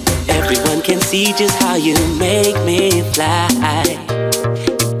 Everyone can see just how you make me fly.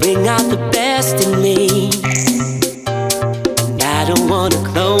 You bring out the best in me, and I don't wanna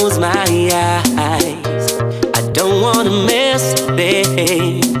close my eyes. I don't wanna miss a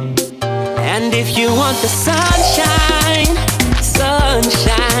thing. And if you want the sunshine,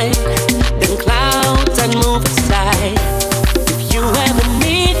 sunshine, then clouds and move aside. If you ever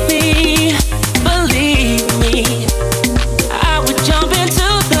need me, believe me, I would jump into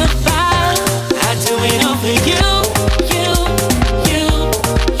the fire. I'd do it all for you, you, you,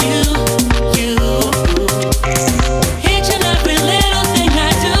 you, you. Each and every little thing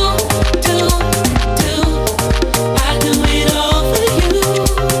I do, I do it all for you.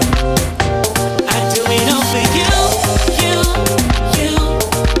 I do it all for you, you, you,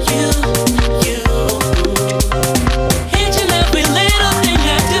 you, you. Each and every little thing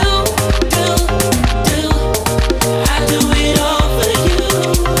I do, I do it all for you.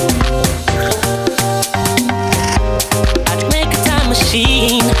 I'd make a time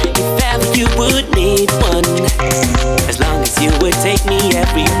machine if ever you would need one. As long as you would take me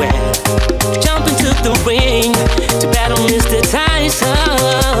everywhere. Jump into the ring to battle Mr.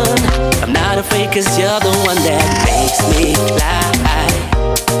 Tyson. I'm not afraid 'cause you're the one that makes me fly.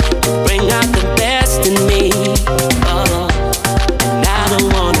 You bring out the best in me. Oh, and I don't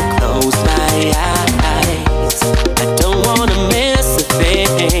wanna close my eyes. I don't wanna miss a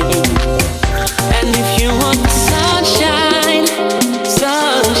thing. And if you want the sunshine,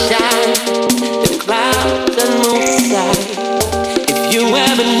 sunshine, then clouds and moon aside. If you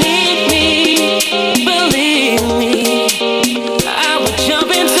ever need me, believe me, I would jump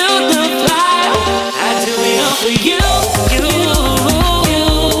into the fire. I do it all for you, you, you,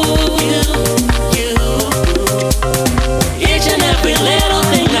 you, you. Each and every little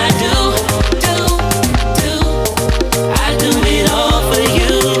thing I do, I do it all for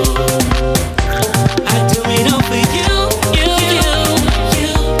you. I do it all for you, you, you,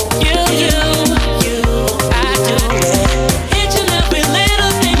 you, you, you, you. I do it. Each and every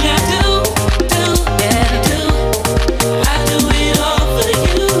little thing I do, yeah, I do it all for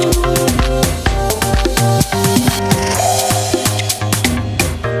you.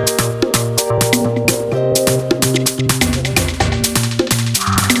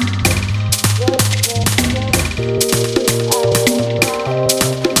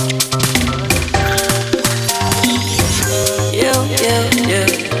 You,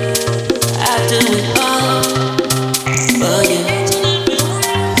 I do it all for you.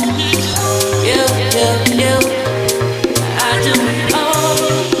 You, I do it all for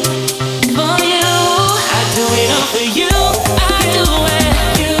you. I do it all for you. I do it.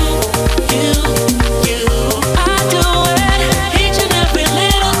 You, I do it. Each and every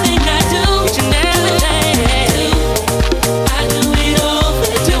little thing I do, each and every day. I do it all for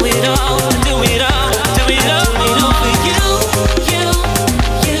you. Do it all. Do it all. Do it all. Do it all for you. You,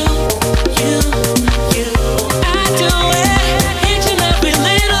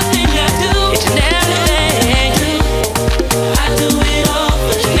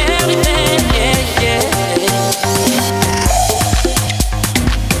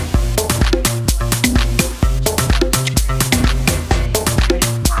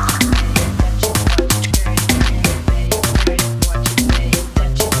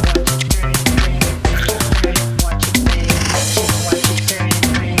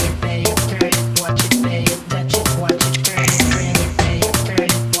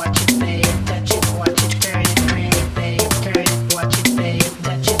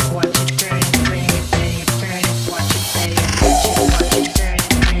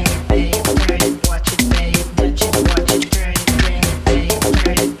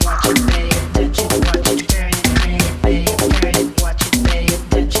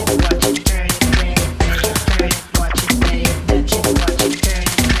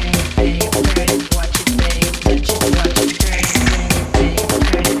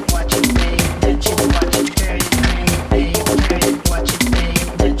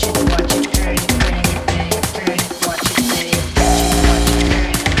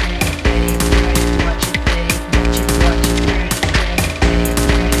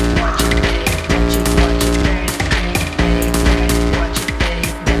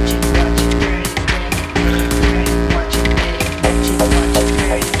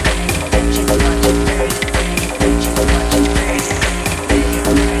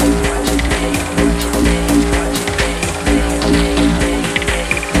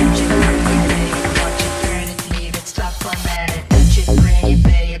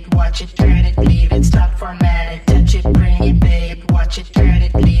 watch it, turn it, leave it, stop, format it, touch it, bring it, babe, watch it, turn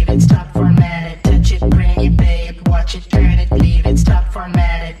it, leave it, stop, format it, touch it, bring it, babe, watch it, turn it, leave it, stop,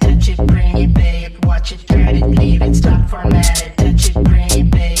 format it, touch it, bring it, babe, watch it, turn it, leave it, stop, format it, touch it, bring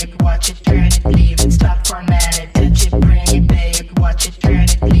it, babe, watch it, turn it, leave it, stop, format it, touch it, bring it, babe, watch it, turn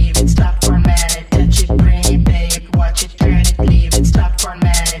it, leave it, stop, format it, touch it, bring it, babe, watch it, turn it, leave it, stop,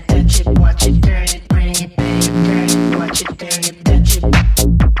 format it, touch it, watch it, turn it, bring it, babe, turn it, watch it, turn it, touch it,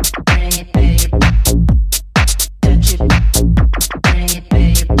 bring it, babe, touch it, bring it,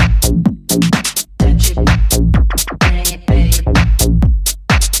 babe, touch it, bring it, babe,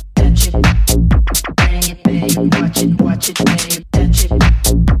 touch it, bring it, babe, watch it, babe, touch it,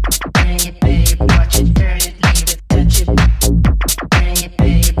 bring it, babe, watch it, turn it, leave it, touch it, bring it,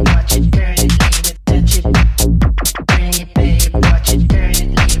 babe, watch it, turn it, leave it, touch it, bring it, babe, watch it, turn it,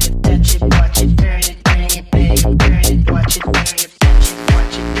 leave it, touch it, watch it, turn it, bring it, babe, turn it, watch it, bring it, touch it,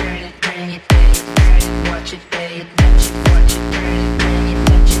 watch it, turn it, bring it, babe, turn it, watch it, babe, touch it, watch it, turn it, bring it,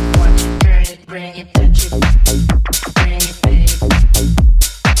 touch it, watch it, turn it, bring it, touch it, bring it, babe, touch it, bring it, babe, touch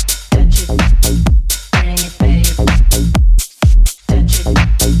it,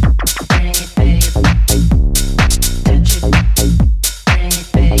 bring it, babe, touch it, bring it, babe,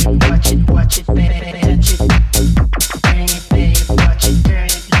 watch it, babe, touch it, bring it, babe, watch it, turn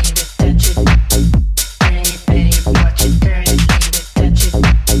it, leave it, touch it, bring it, babe, watch it, turn it, leave it, touch it,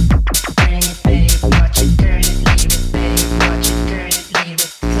 bring it, babe, watch it, turn it, leave it, babe, watch it, turn it, leave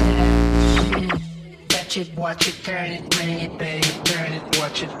it, touch it, watch it, turn it, bring it, babe, turn it,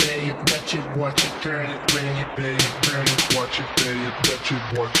 watch it, babe, touch it, watch it, turn it, bring it, babe, turn it, watch it, babe, touch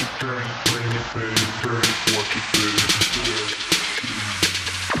it, watch it, turn it, bring it, babe, turn it, watch it, babe,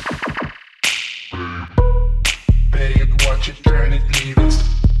 babe, watch it, turn it, leave it,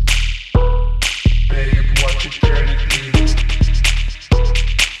 babe, watch it, turn it, leave it,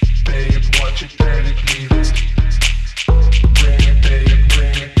 babe, watch it, turn it, leave it, bring it, babe,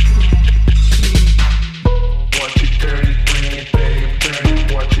 bring it, watch it, turn it, bring it, babe, turn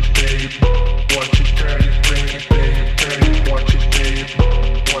it, watch it, babe, watch it, turn it, bring it, babe, turn it, watch it, babe,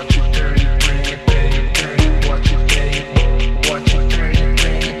 watch it, turn it, bring it, babe, turn it, watch it, babe, watch it, turn it,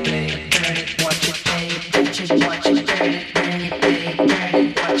 bring it, babe, turn it, watch it, babe, touch it, watch it, turn it, bring it, babe, turn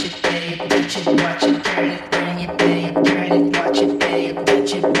it, watch it, babe, touch it, watch it, turn it, bring it, babe, turn it, watch it, babe,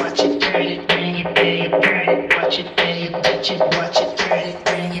 touch it, watch it, turn it, bring it, babe, turn it, watch it, babe, touch it, watch it, turn it,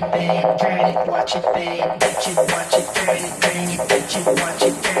 bring it, babe, turn it, watch it, babe, touch it, watch it, turn it, bring it, touch it, watch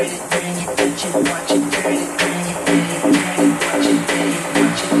it, turn it, bring it, touch it, watch it, turn it, bring it, babe, turn it, watch it, babe,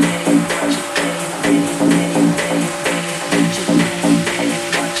 watch it, babe, watch it, babe, bring it, babe, babe, touch it, bring it, babe,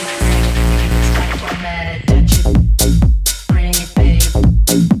 watch it, turn it, leave it, stop, format it, touch it, bring it, babe,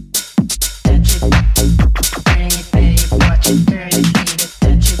 touch it, bring it, babe, watch it, turn it, leave it,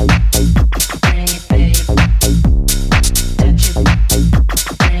 touch it, bring it, babe, touch it,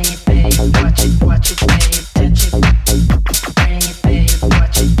 bring it, babe, watch it, babe.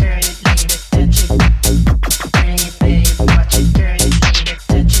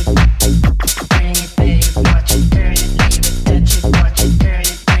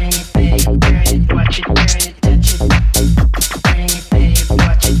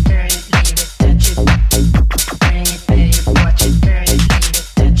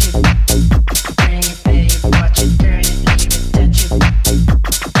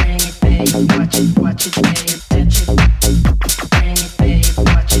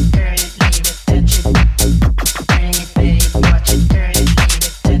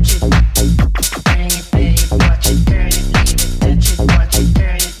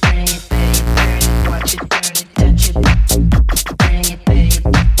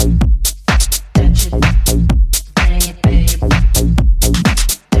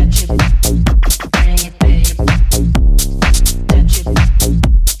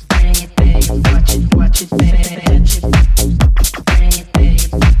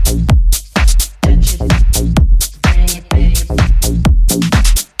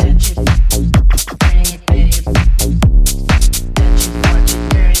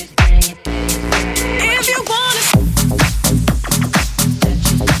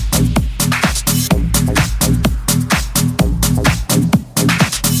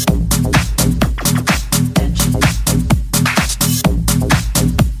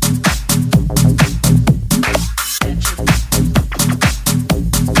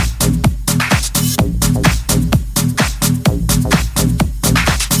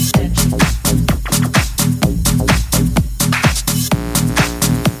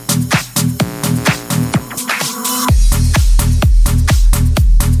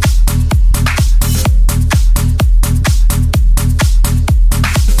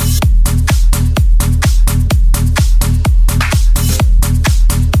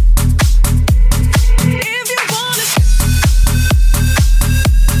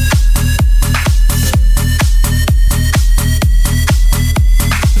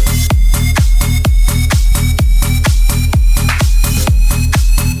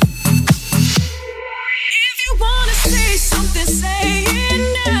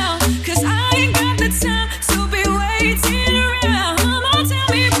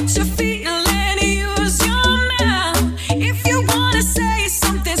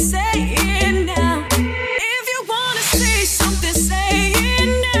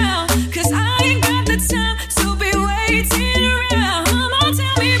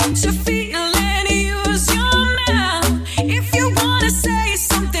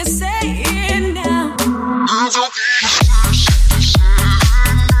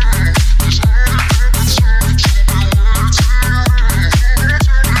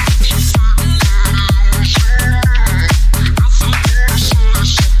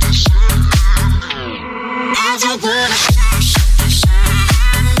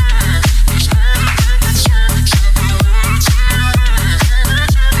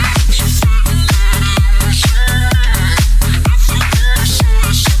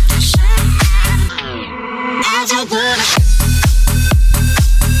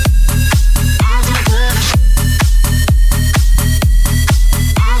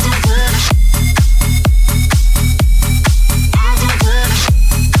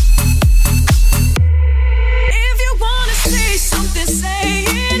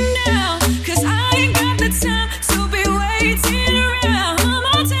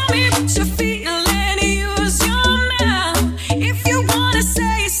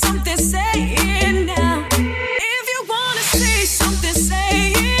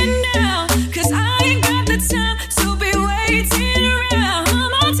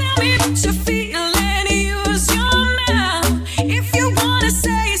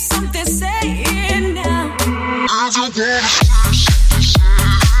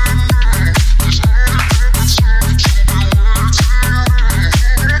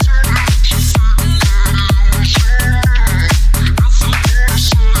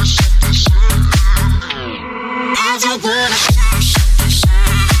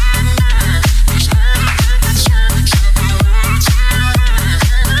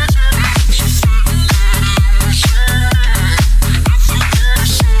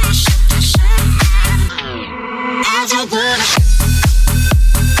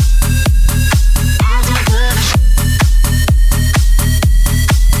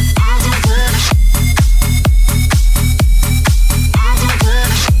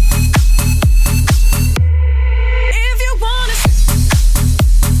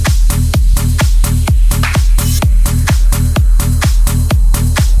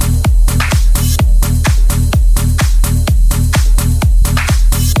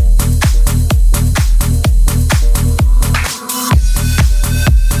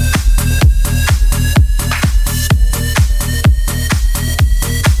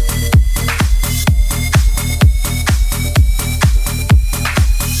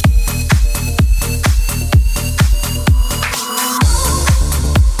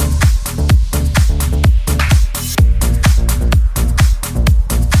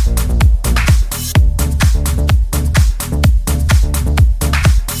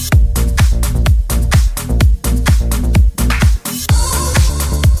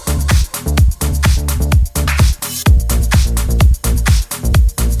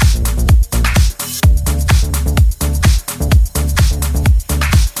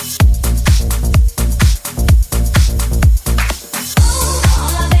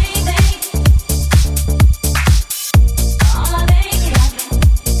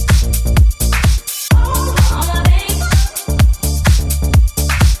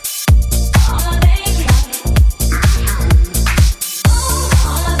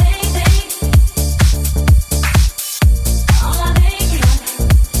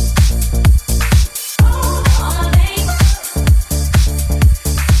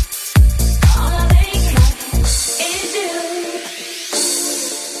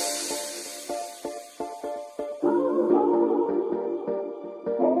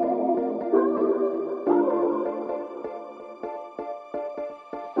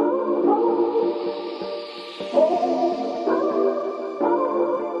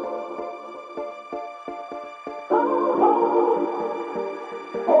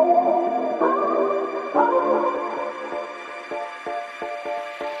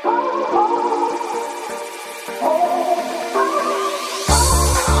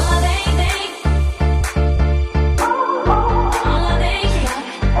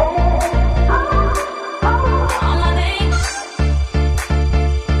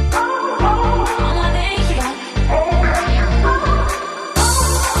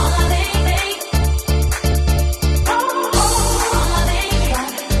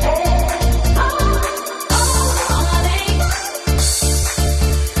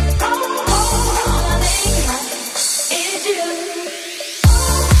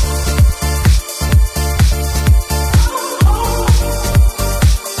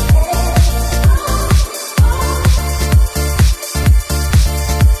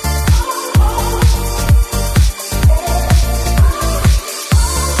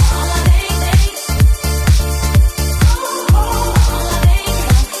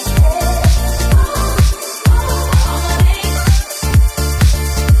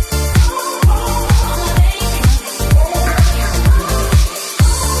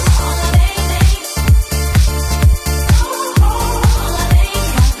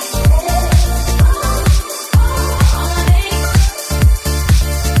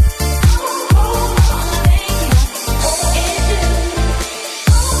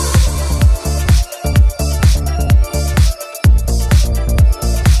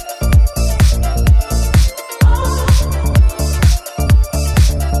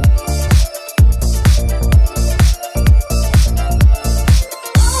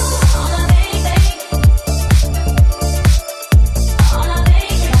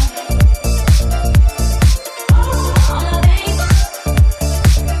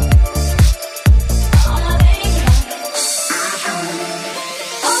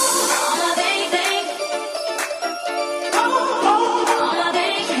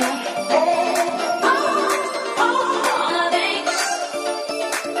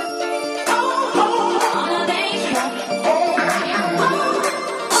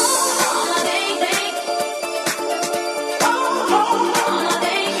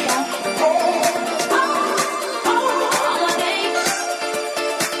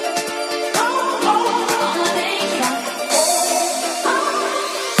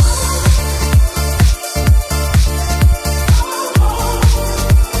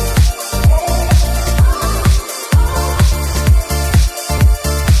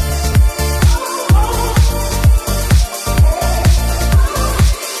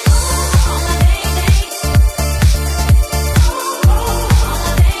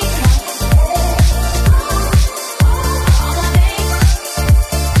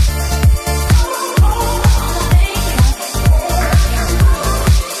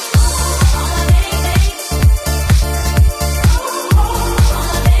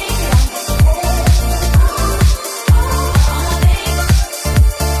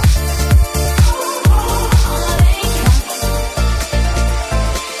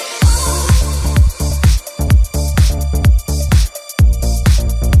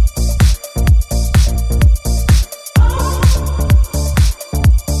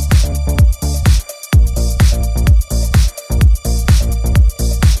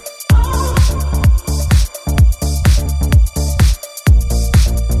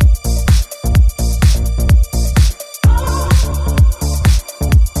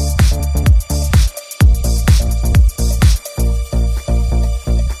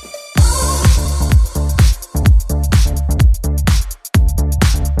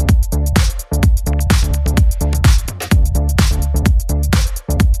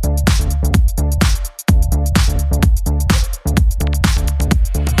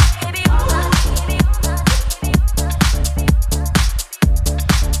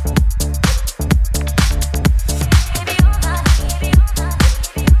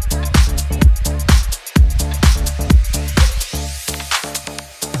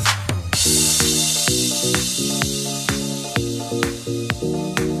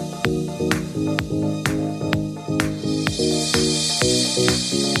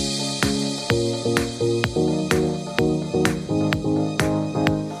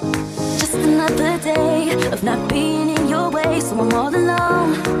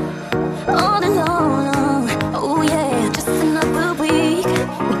 alone, all alone. Oh yeah, just another week.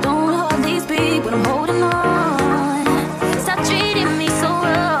 We don't hardly speak, but I'm holding on. Stop treating me so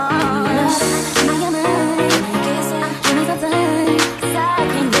wrong. Give me your mind, give me some time, 'cause I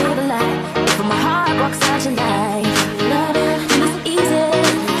can't live a lie. But my heart walks out your light. Love it, it's easy.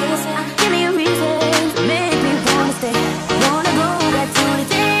 Give me a reason to make me wanna stay. Wanna go back to the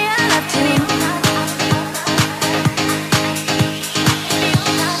day I loved you.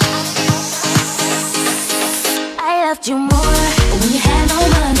 I loved you more when you had no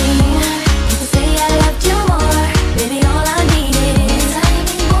money. You could say I loved you more. Baby, all I needed is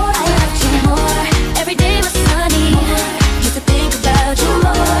I loved you more. Every day was sunny. Used to think about you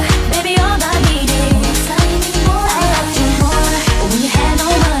more. Baby, all I needed is I loved you more when you had no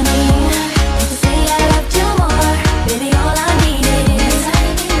money. You could say I loved you more. Baby, all I needed is I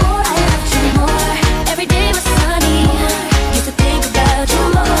loved you more. Every day was sunny. Used to think about you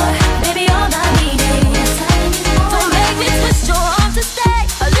more. Baby, all I needed is don't make me twist your arm to stay.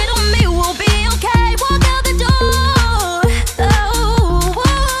 A little me will be okay. Walk out the door. Oh,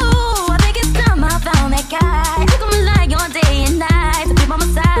 whoa. I think it's time I found that guy. Took him like all day and night to be by my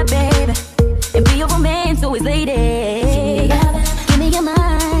side, baby, and be your romance always, lady. Give me your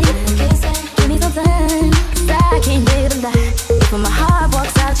mind, give me some time, 'cause I can't live a lie. If when my heart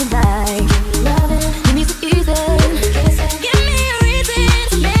walks out your light, give me some easy. Give me a reason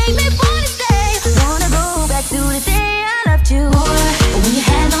to make me wanna stay. Wanna go back to the day I loved you more. When you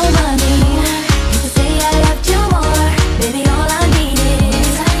had no money, you could say I loved you more. Baby, all I needed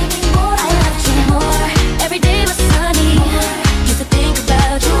is I loved you more. Every day was sunny. Used to think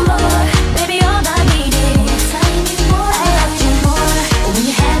about you more. Baby, all I needed is I loved you more. When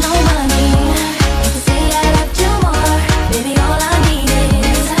you had no money, you could say I loved you more. Baby, all I needed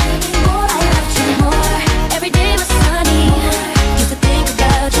is I loved you more. Every day was sunny. Used to think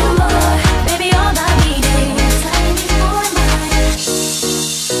about you more. Baby, all I needed is I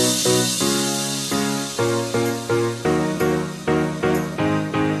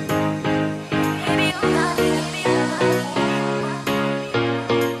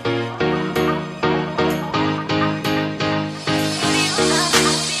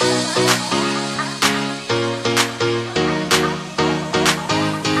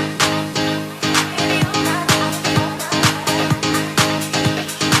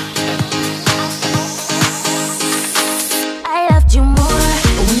I loved you more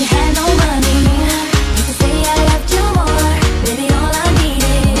when you had no money. You could say I loved you more. Baby, all I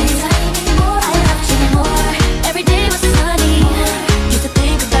needed is I loved you more. Every day was sunny. Used to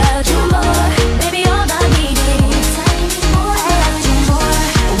think about you more. Baby, all I needed is I loved you more.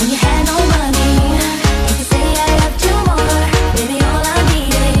 When you had no money, you could say I loved you more. Baby, all I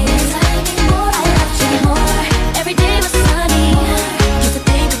needed is I loved you more. Every day was sunny. Used to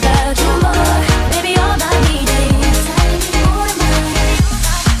think about you more. Baby, all I needed is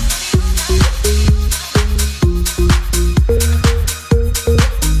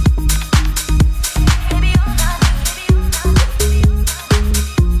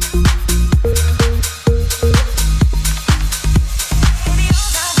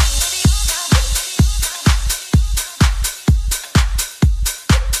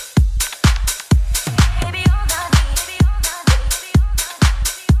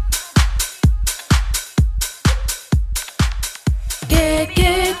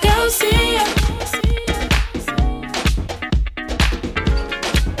go see ya.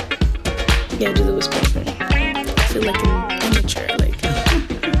 Yeah, do the whisper thing. I feel like an amateur, like,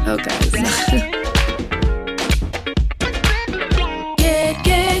 oh guys.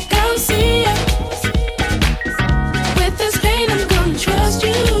 Go see ya. With this pain, I'm gonna trust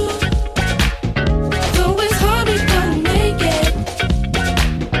you. Though it's hard, we gonna make it.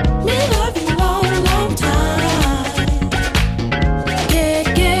 We love you long, long time.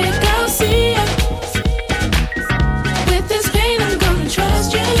 Go see ya. With this pain, I'm gonna trust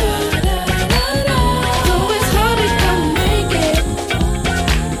you. Though it's hard, we gonna make it.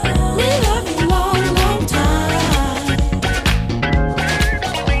 We love you long, long time.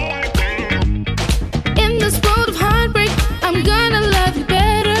 In this world of heartbreak, I'm gonna love you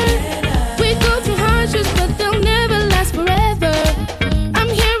better. We go through hardships, but they'll never last forever. I'm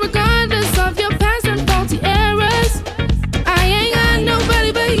here regardless of your past and faulty errors. I ain't got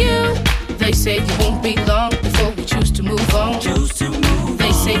nobody but you. They say you won't be long before we choose to move on.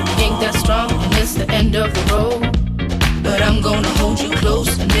 They say we ain't that strong and it's the end of the road. But I'm gonna hold you close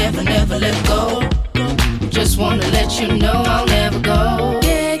and never, never let go. Just wanna let you know I'll never go.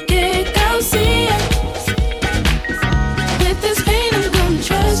 Go see ya. With this pain, I'm gonna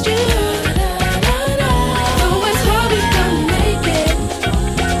trust you. Though it's hard, we gonna make it.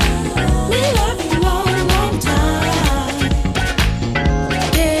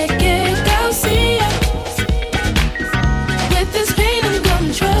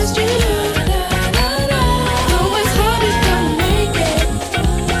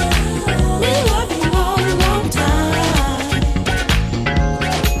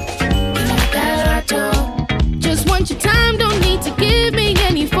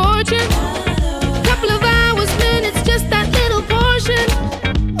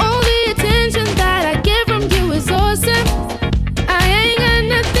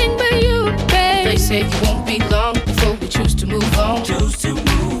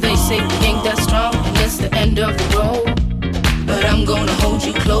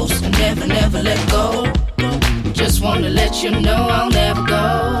 close and never, never let go. Just wanna let you know I'll never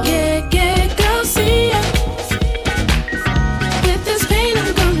go. Yeah, go see ya. With this pain,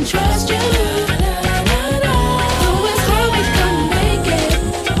 I'm gonna trust you. Though it's hard, we gonna make it.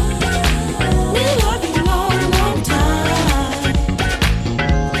 We love you long, long time.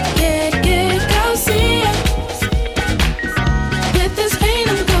 Yeah, go see ya. With this pain,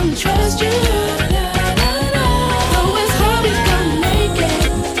 I'm gonna trust you. Though it's hard, we gonna make it.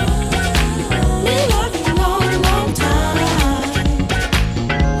 We love you long, long time.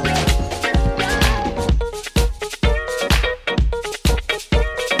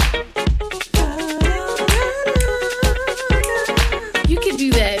 You can do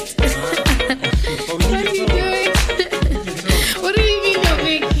that. What are you doing? What do you mean, no,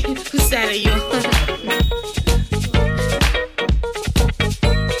 Nick? Who's sad at you?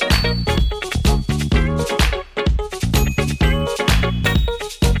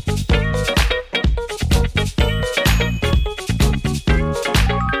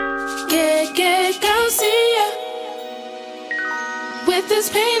 Yeah, go see ya. With this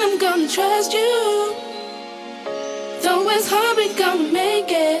pain, I'm gonna trust you. Though it's hard, we gonna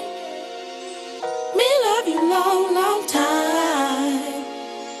make it. Me love you long, long time.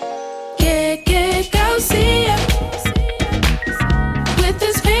 Yeah, go see ya. With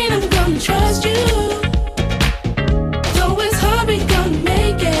this pain, I'm gonna trust you. Though it's hard, we gonna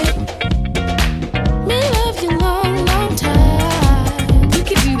make it. Me love you long, long time. You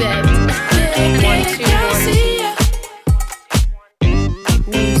can do that. Yeah, go see ya.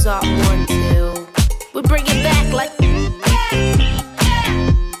 News up 1, 2. We bring it back like.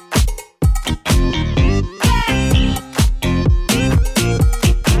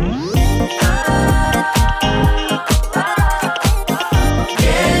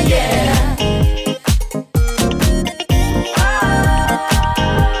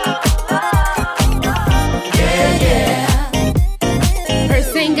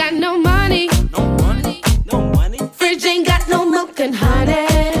 Purse ain't got no money. Fridge ain't got no milk and honey.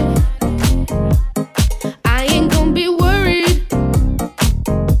 I ain't gonna be worried.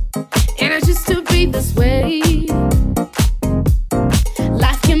 And I used to be this way.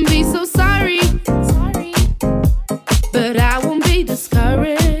 Life can be so sorry. But I won't be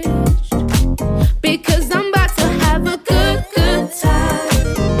discouraged. Because I'm about to have a good, good time.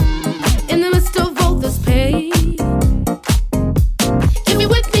 In the midst of all this pain. If you're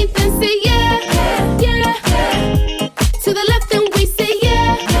with me, then say yeah, yeah. To the left, then we say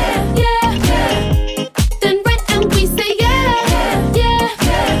yeah, yeah. Then right, and we say yeah, yeah.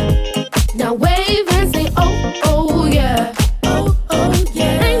 Now wave and say oh, oh yeah, oh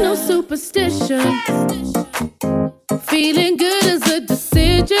yeah. Ain't no superstition. Feeling good is a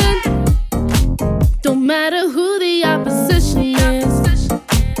decision. Don't matter who the opposition is.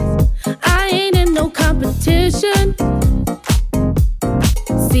 I ain't in no competition.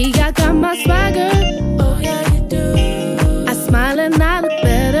 See, I got my swagger. Oh yeah, you do. I smile and I look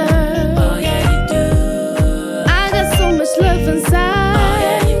better. Oh yeah, you do. I got so much love inside. Oh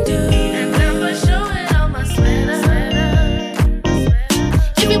yeah, you do. And I'm showing on my sweater.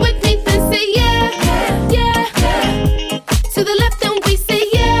 If you're with me, then say yeah, yeah. To the left, then we say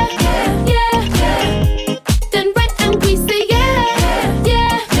yeah, yeah. Then right, and we say yeah,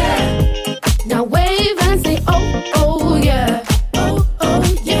 yeah. Now wave and say oh, oh yeah.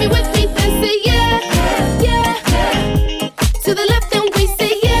 If you're with me, then say yeah,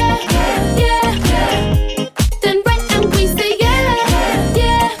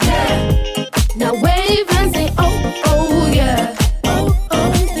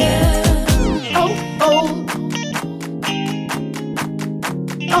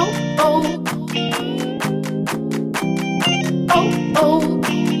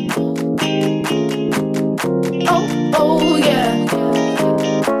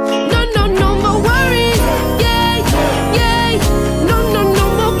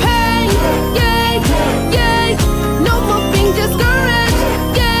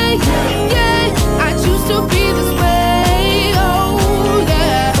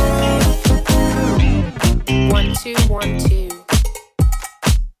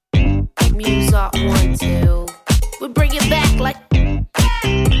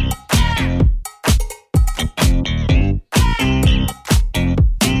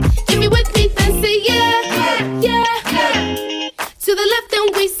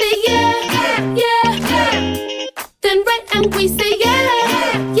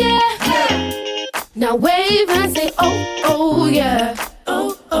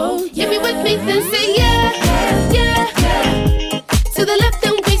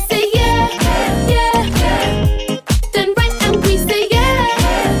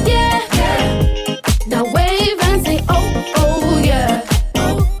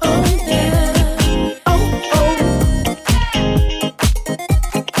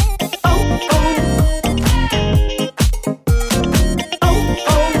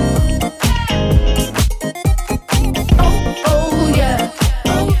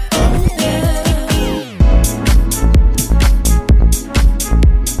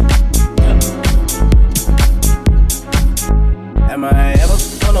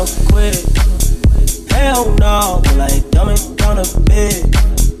 gonna quit. Hell no, will I dumb it down a bit?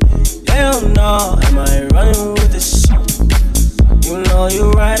 Hell no, am I running with this shit? You know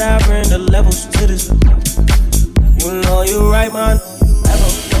you right, I bring the levels to this. You know you right, man, never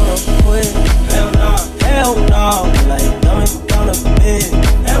gonna quit. Hell no, will I dumb it down a bit?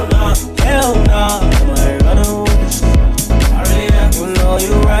 Hell no, am I running with this shit? I really am. You know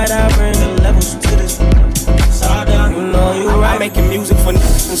you right, I bring the levels to this. You know you right. I'm making music for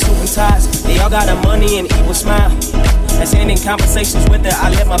niggas and suit and ties. They all got the money and evil smile. That's ending conversations with it. I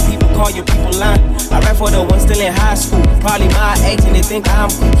let my people call your people line. I rap for the ones still in high school, probably my age, and they think I'm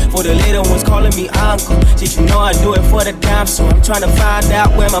cool. For the little ones calling me uncle. Shit, you know I do it for the dime, so I'm trying to find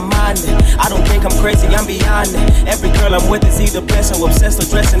out where my mind is. I don't think I'm crazy, I'm beyond it. Every girl I'm with is either blessed or obsessed or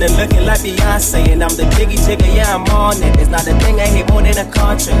dressing and looking like Beyonce. And I'm the jiggy jigger, yeah, I'm on it. It's not a thing I hate more than a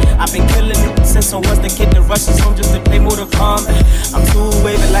contract. I've been killing it since I was the kid that rushes home just to play Mortal Kombat. I'm too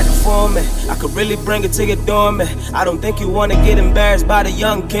waving like a foreman. I could really bring it to your dormant. I don't think you wanna get embarrassed by the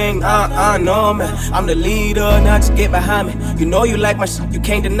young king. No man, I'm the leader, now just get behind me. You know you like my shit, you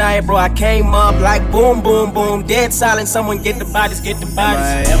can't deny it, bro. I came up like boom, boom, boom. Dead silent, someone get the bodies, get the bodies.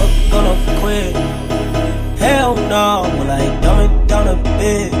 Am I ever gonna quit? Hell no, will I dumb it down a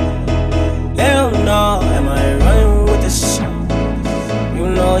bit? Hell no, am I running with this shit? You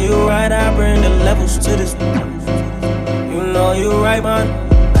know you right, I bring the levels to this. You know you right, man,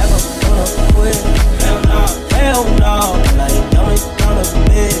 never gonna quit. Hell no, like dumb it down a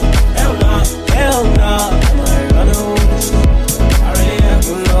bit. Hell no, am I running with this? I really am.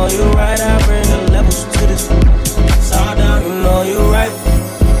 You know you right, I bring the levels to this. You know you right.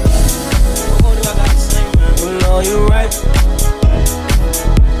 What do I gotta say, man? You know you right.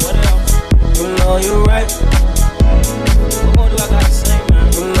 What else? You know you right. What do I gotta say, man?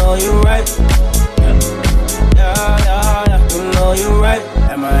 You know you right. Yeah. You know you right.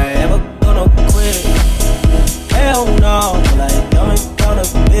 Am I ever gonna quit? Hell no, like dumb it down a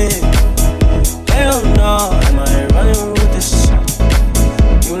bit. Hell no, am I running with this shit?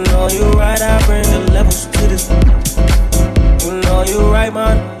 You know you right, I bring the levels to this. You know you right,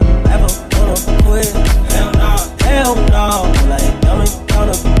 man, never gonna quit. Hell no, like dumb it down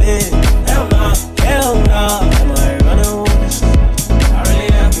a bit. Hell no, am I running with this shit? I really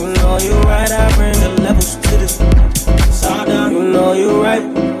am. You know you right, I bring the levels to this. You know you right.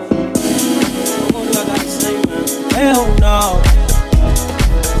 What do I gotta say, man? Hell no.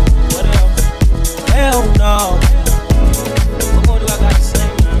 What else? Hell no. What do I gotta say,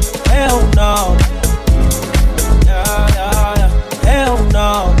 man? Hell no. Yeah. Hell no.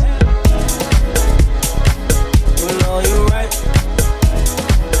 You know you right.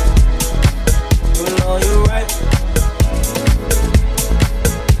 You know you right.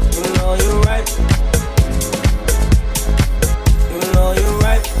 You know you right. You know you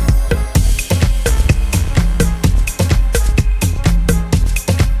right.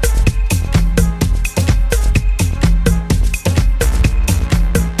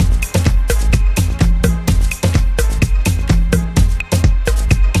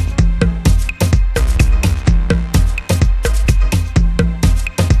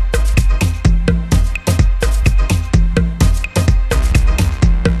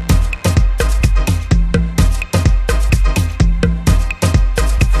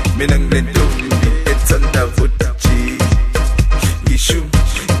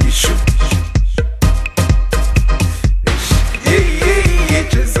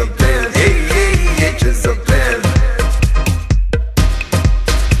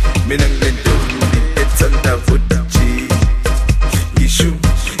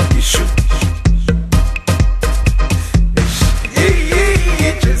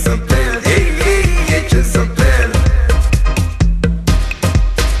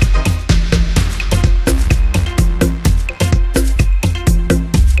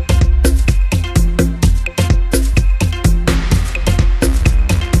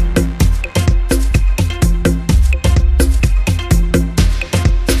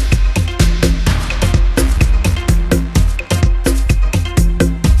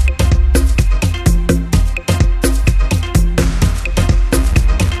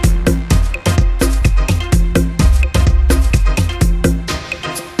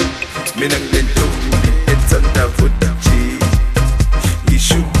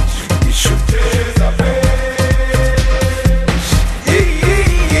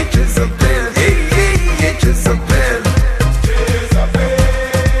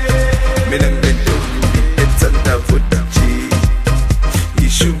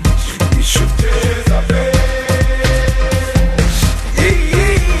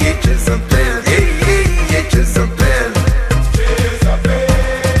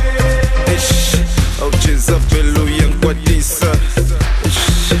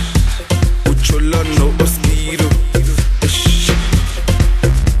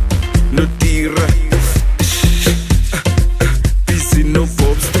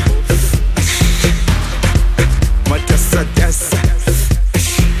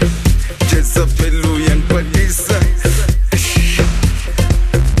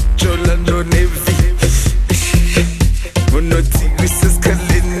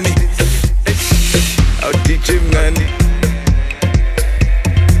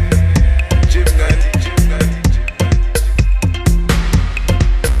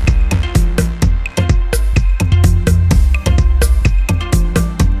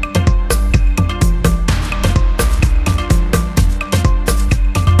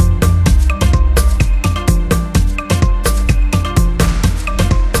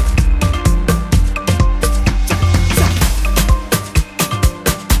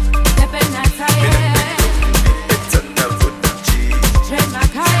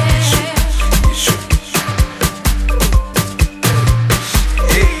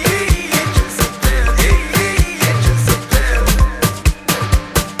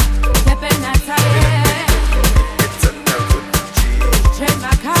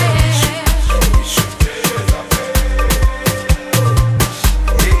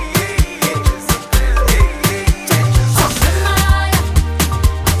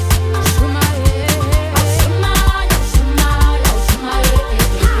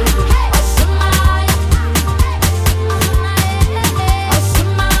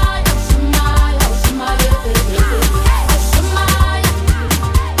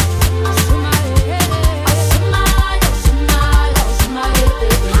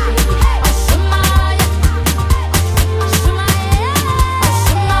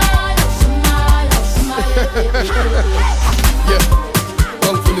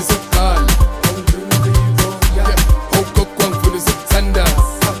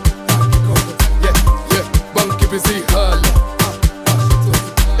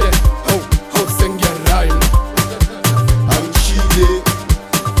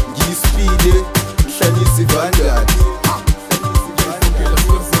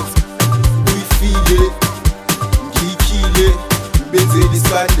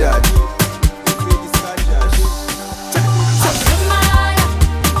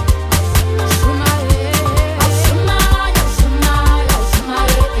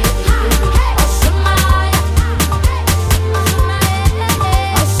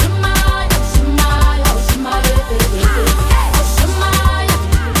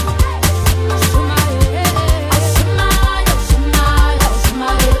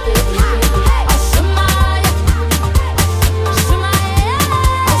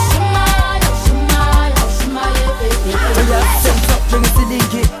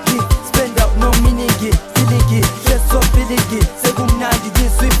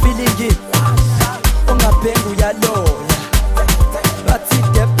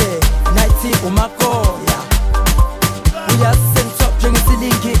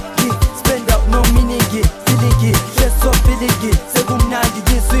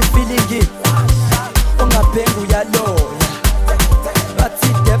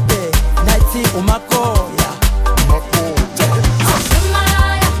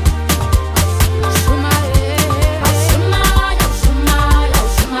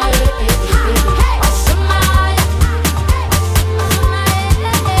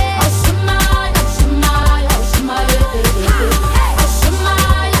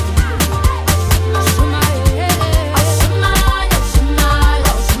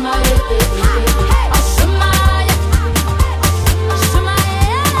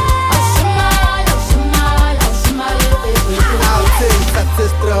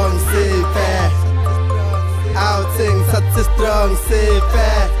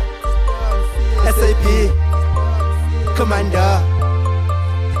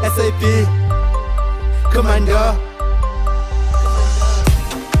 VIP, Commander.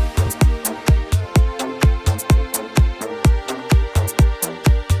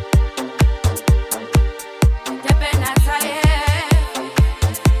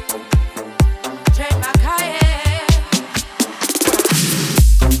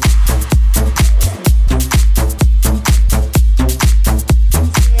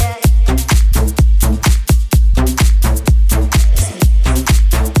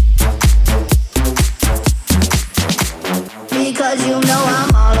 Because you know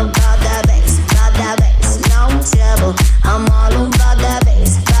I'm all about that bass, no trouble. I'm all about that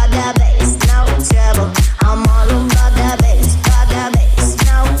bass, no trouble. I'm all about that bass,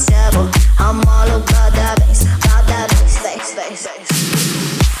 no trouble. I'm all about that bass, bass.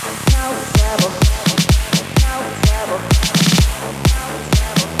 No trouble, no trouble,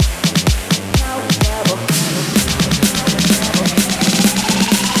 no trouble.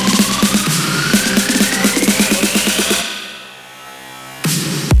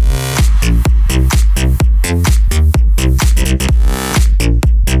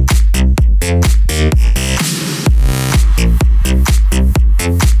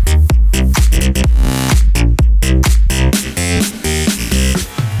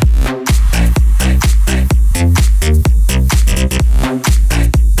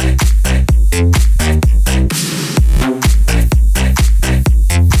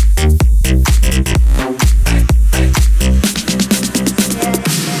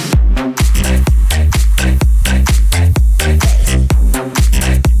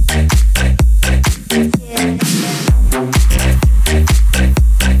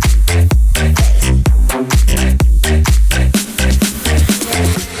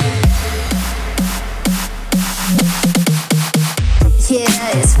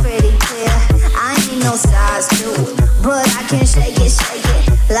 Yeah, it's pretty clear. I ain't no size two, but I can shake it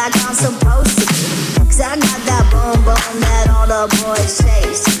like I'm supposed to do. 'Cause I got that boom boom that all the boys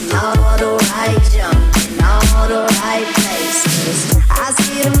chase. All the right jump in all the right places. I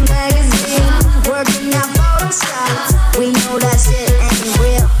see the magazine working out Photoshop. We know that shit ain't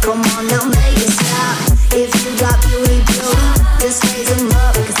real. Come on now, make it stop. If you got beauty, just raise them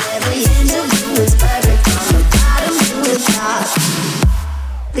up. 'Cause every interview is perfect from the bottom to the top.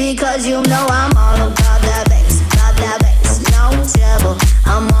 Because you know I'm all about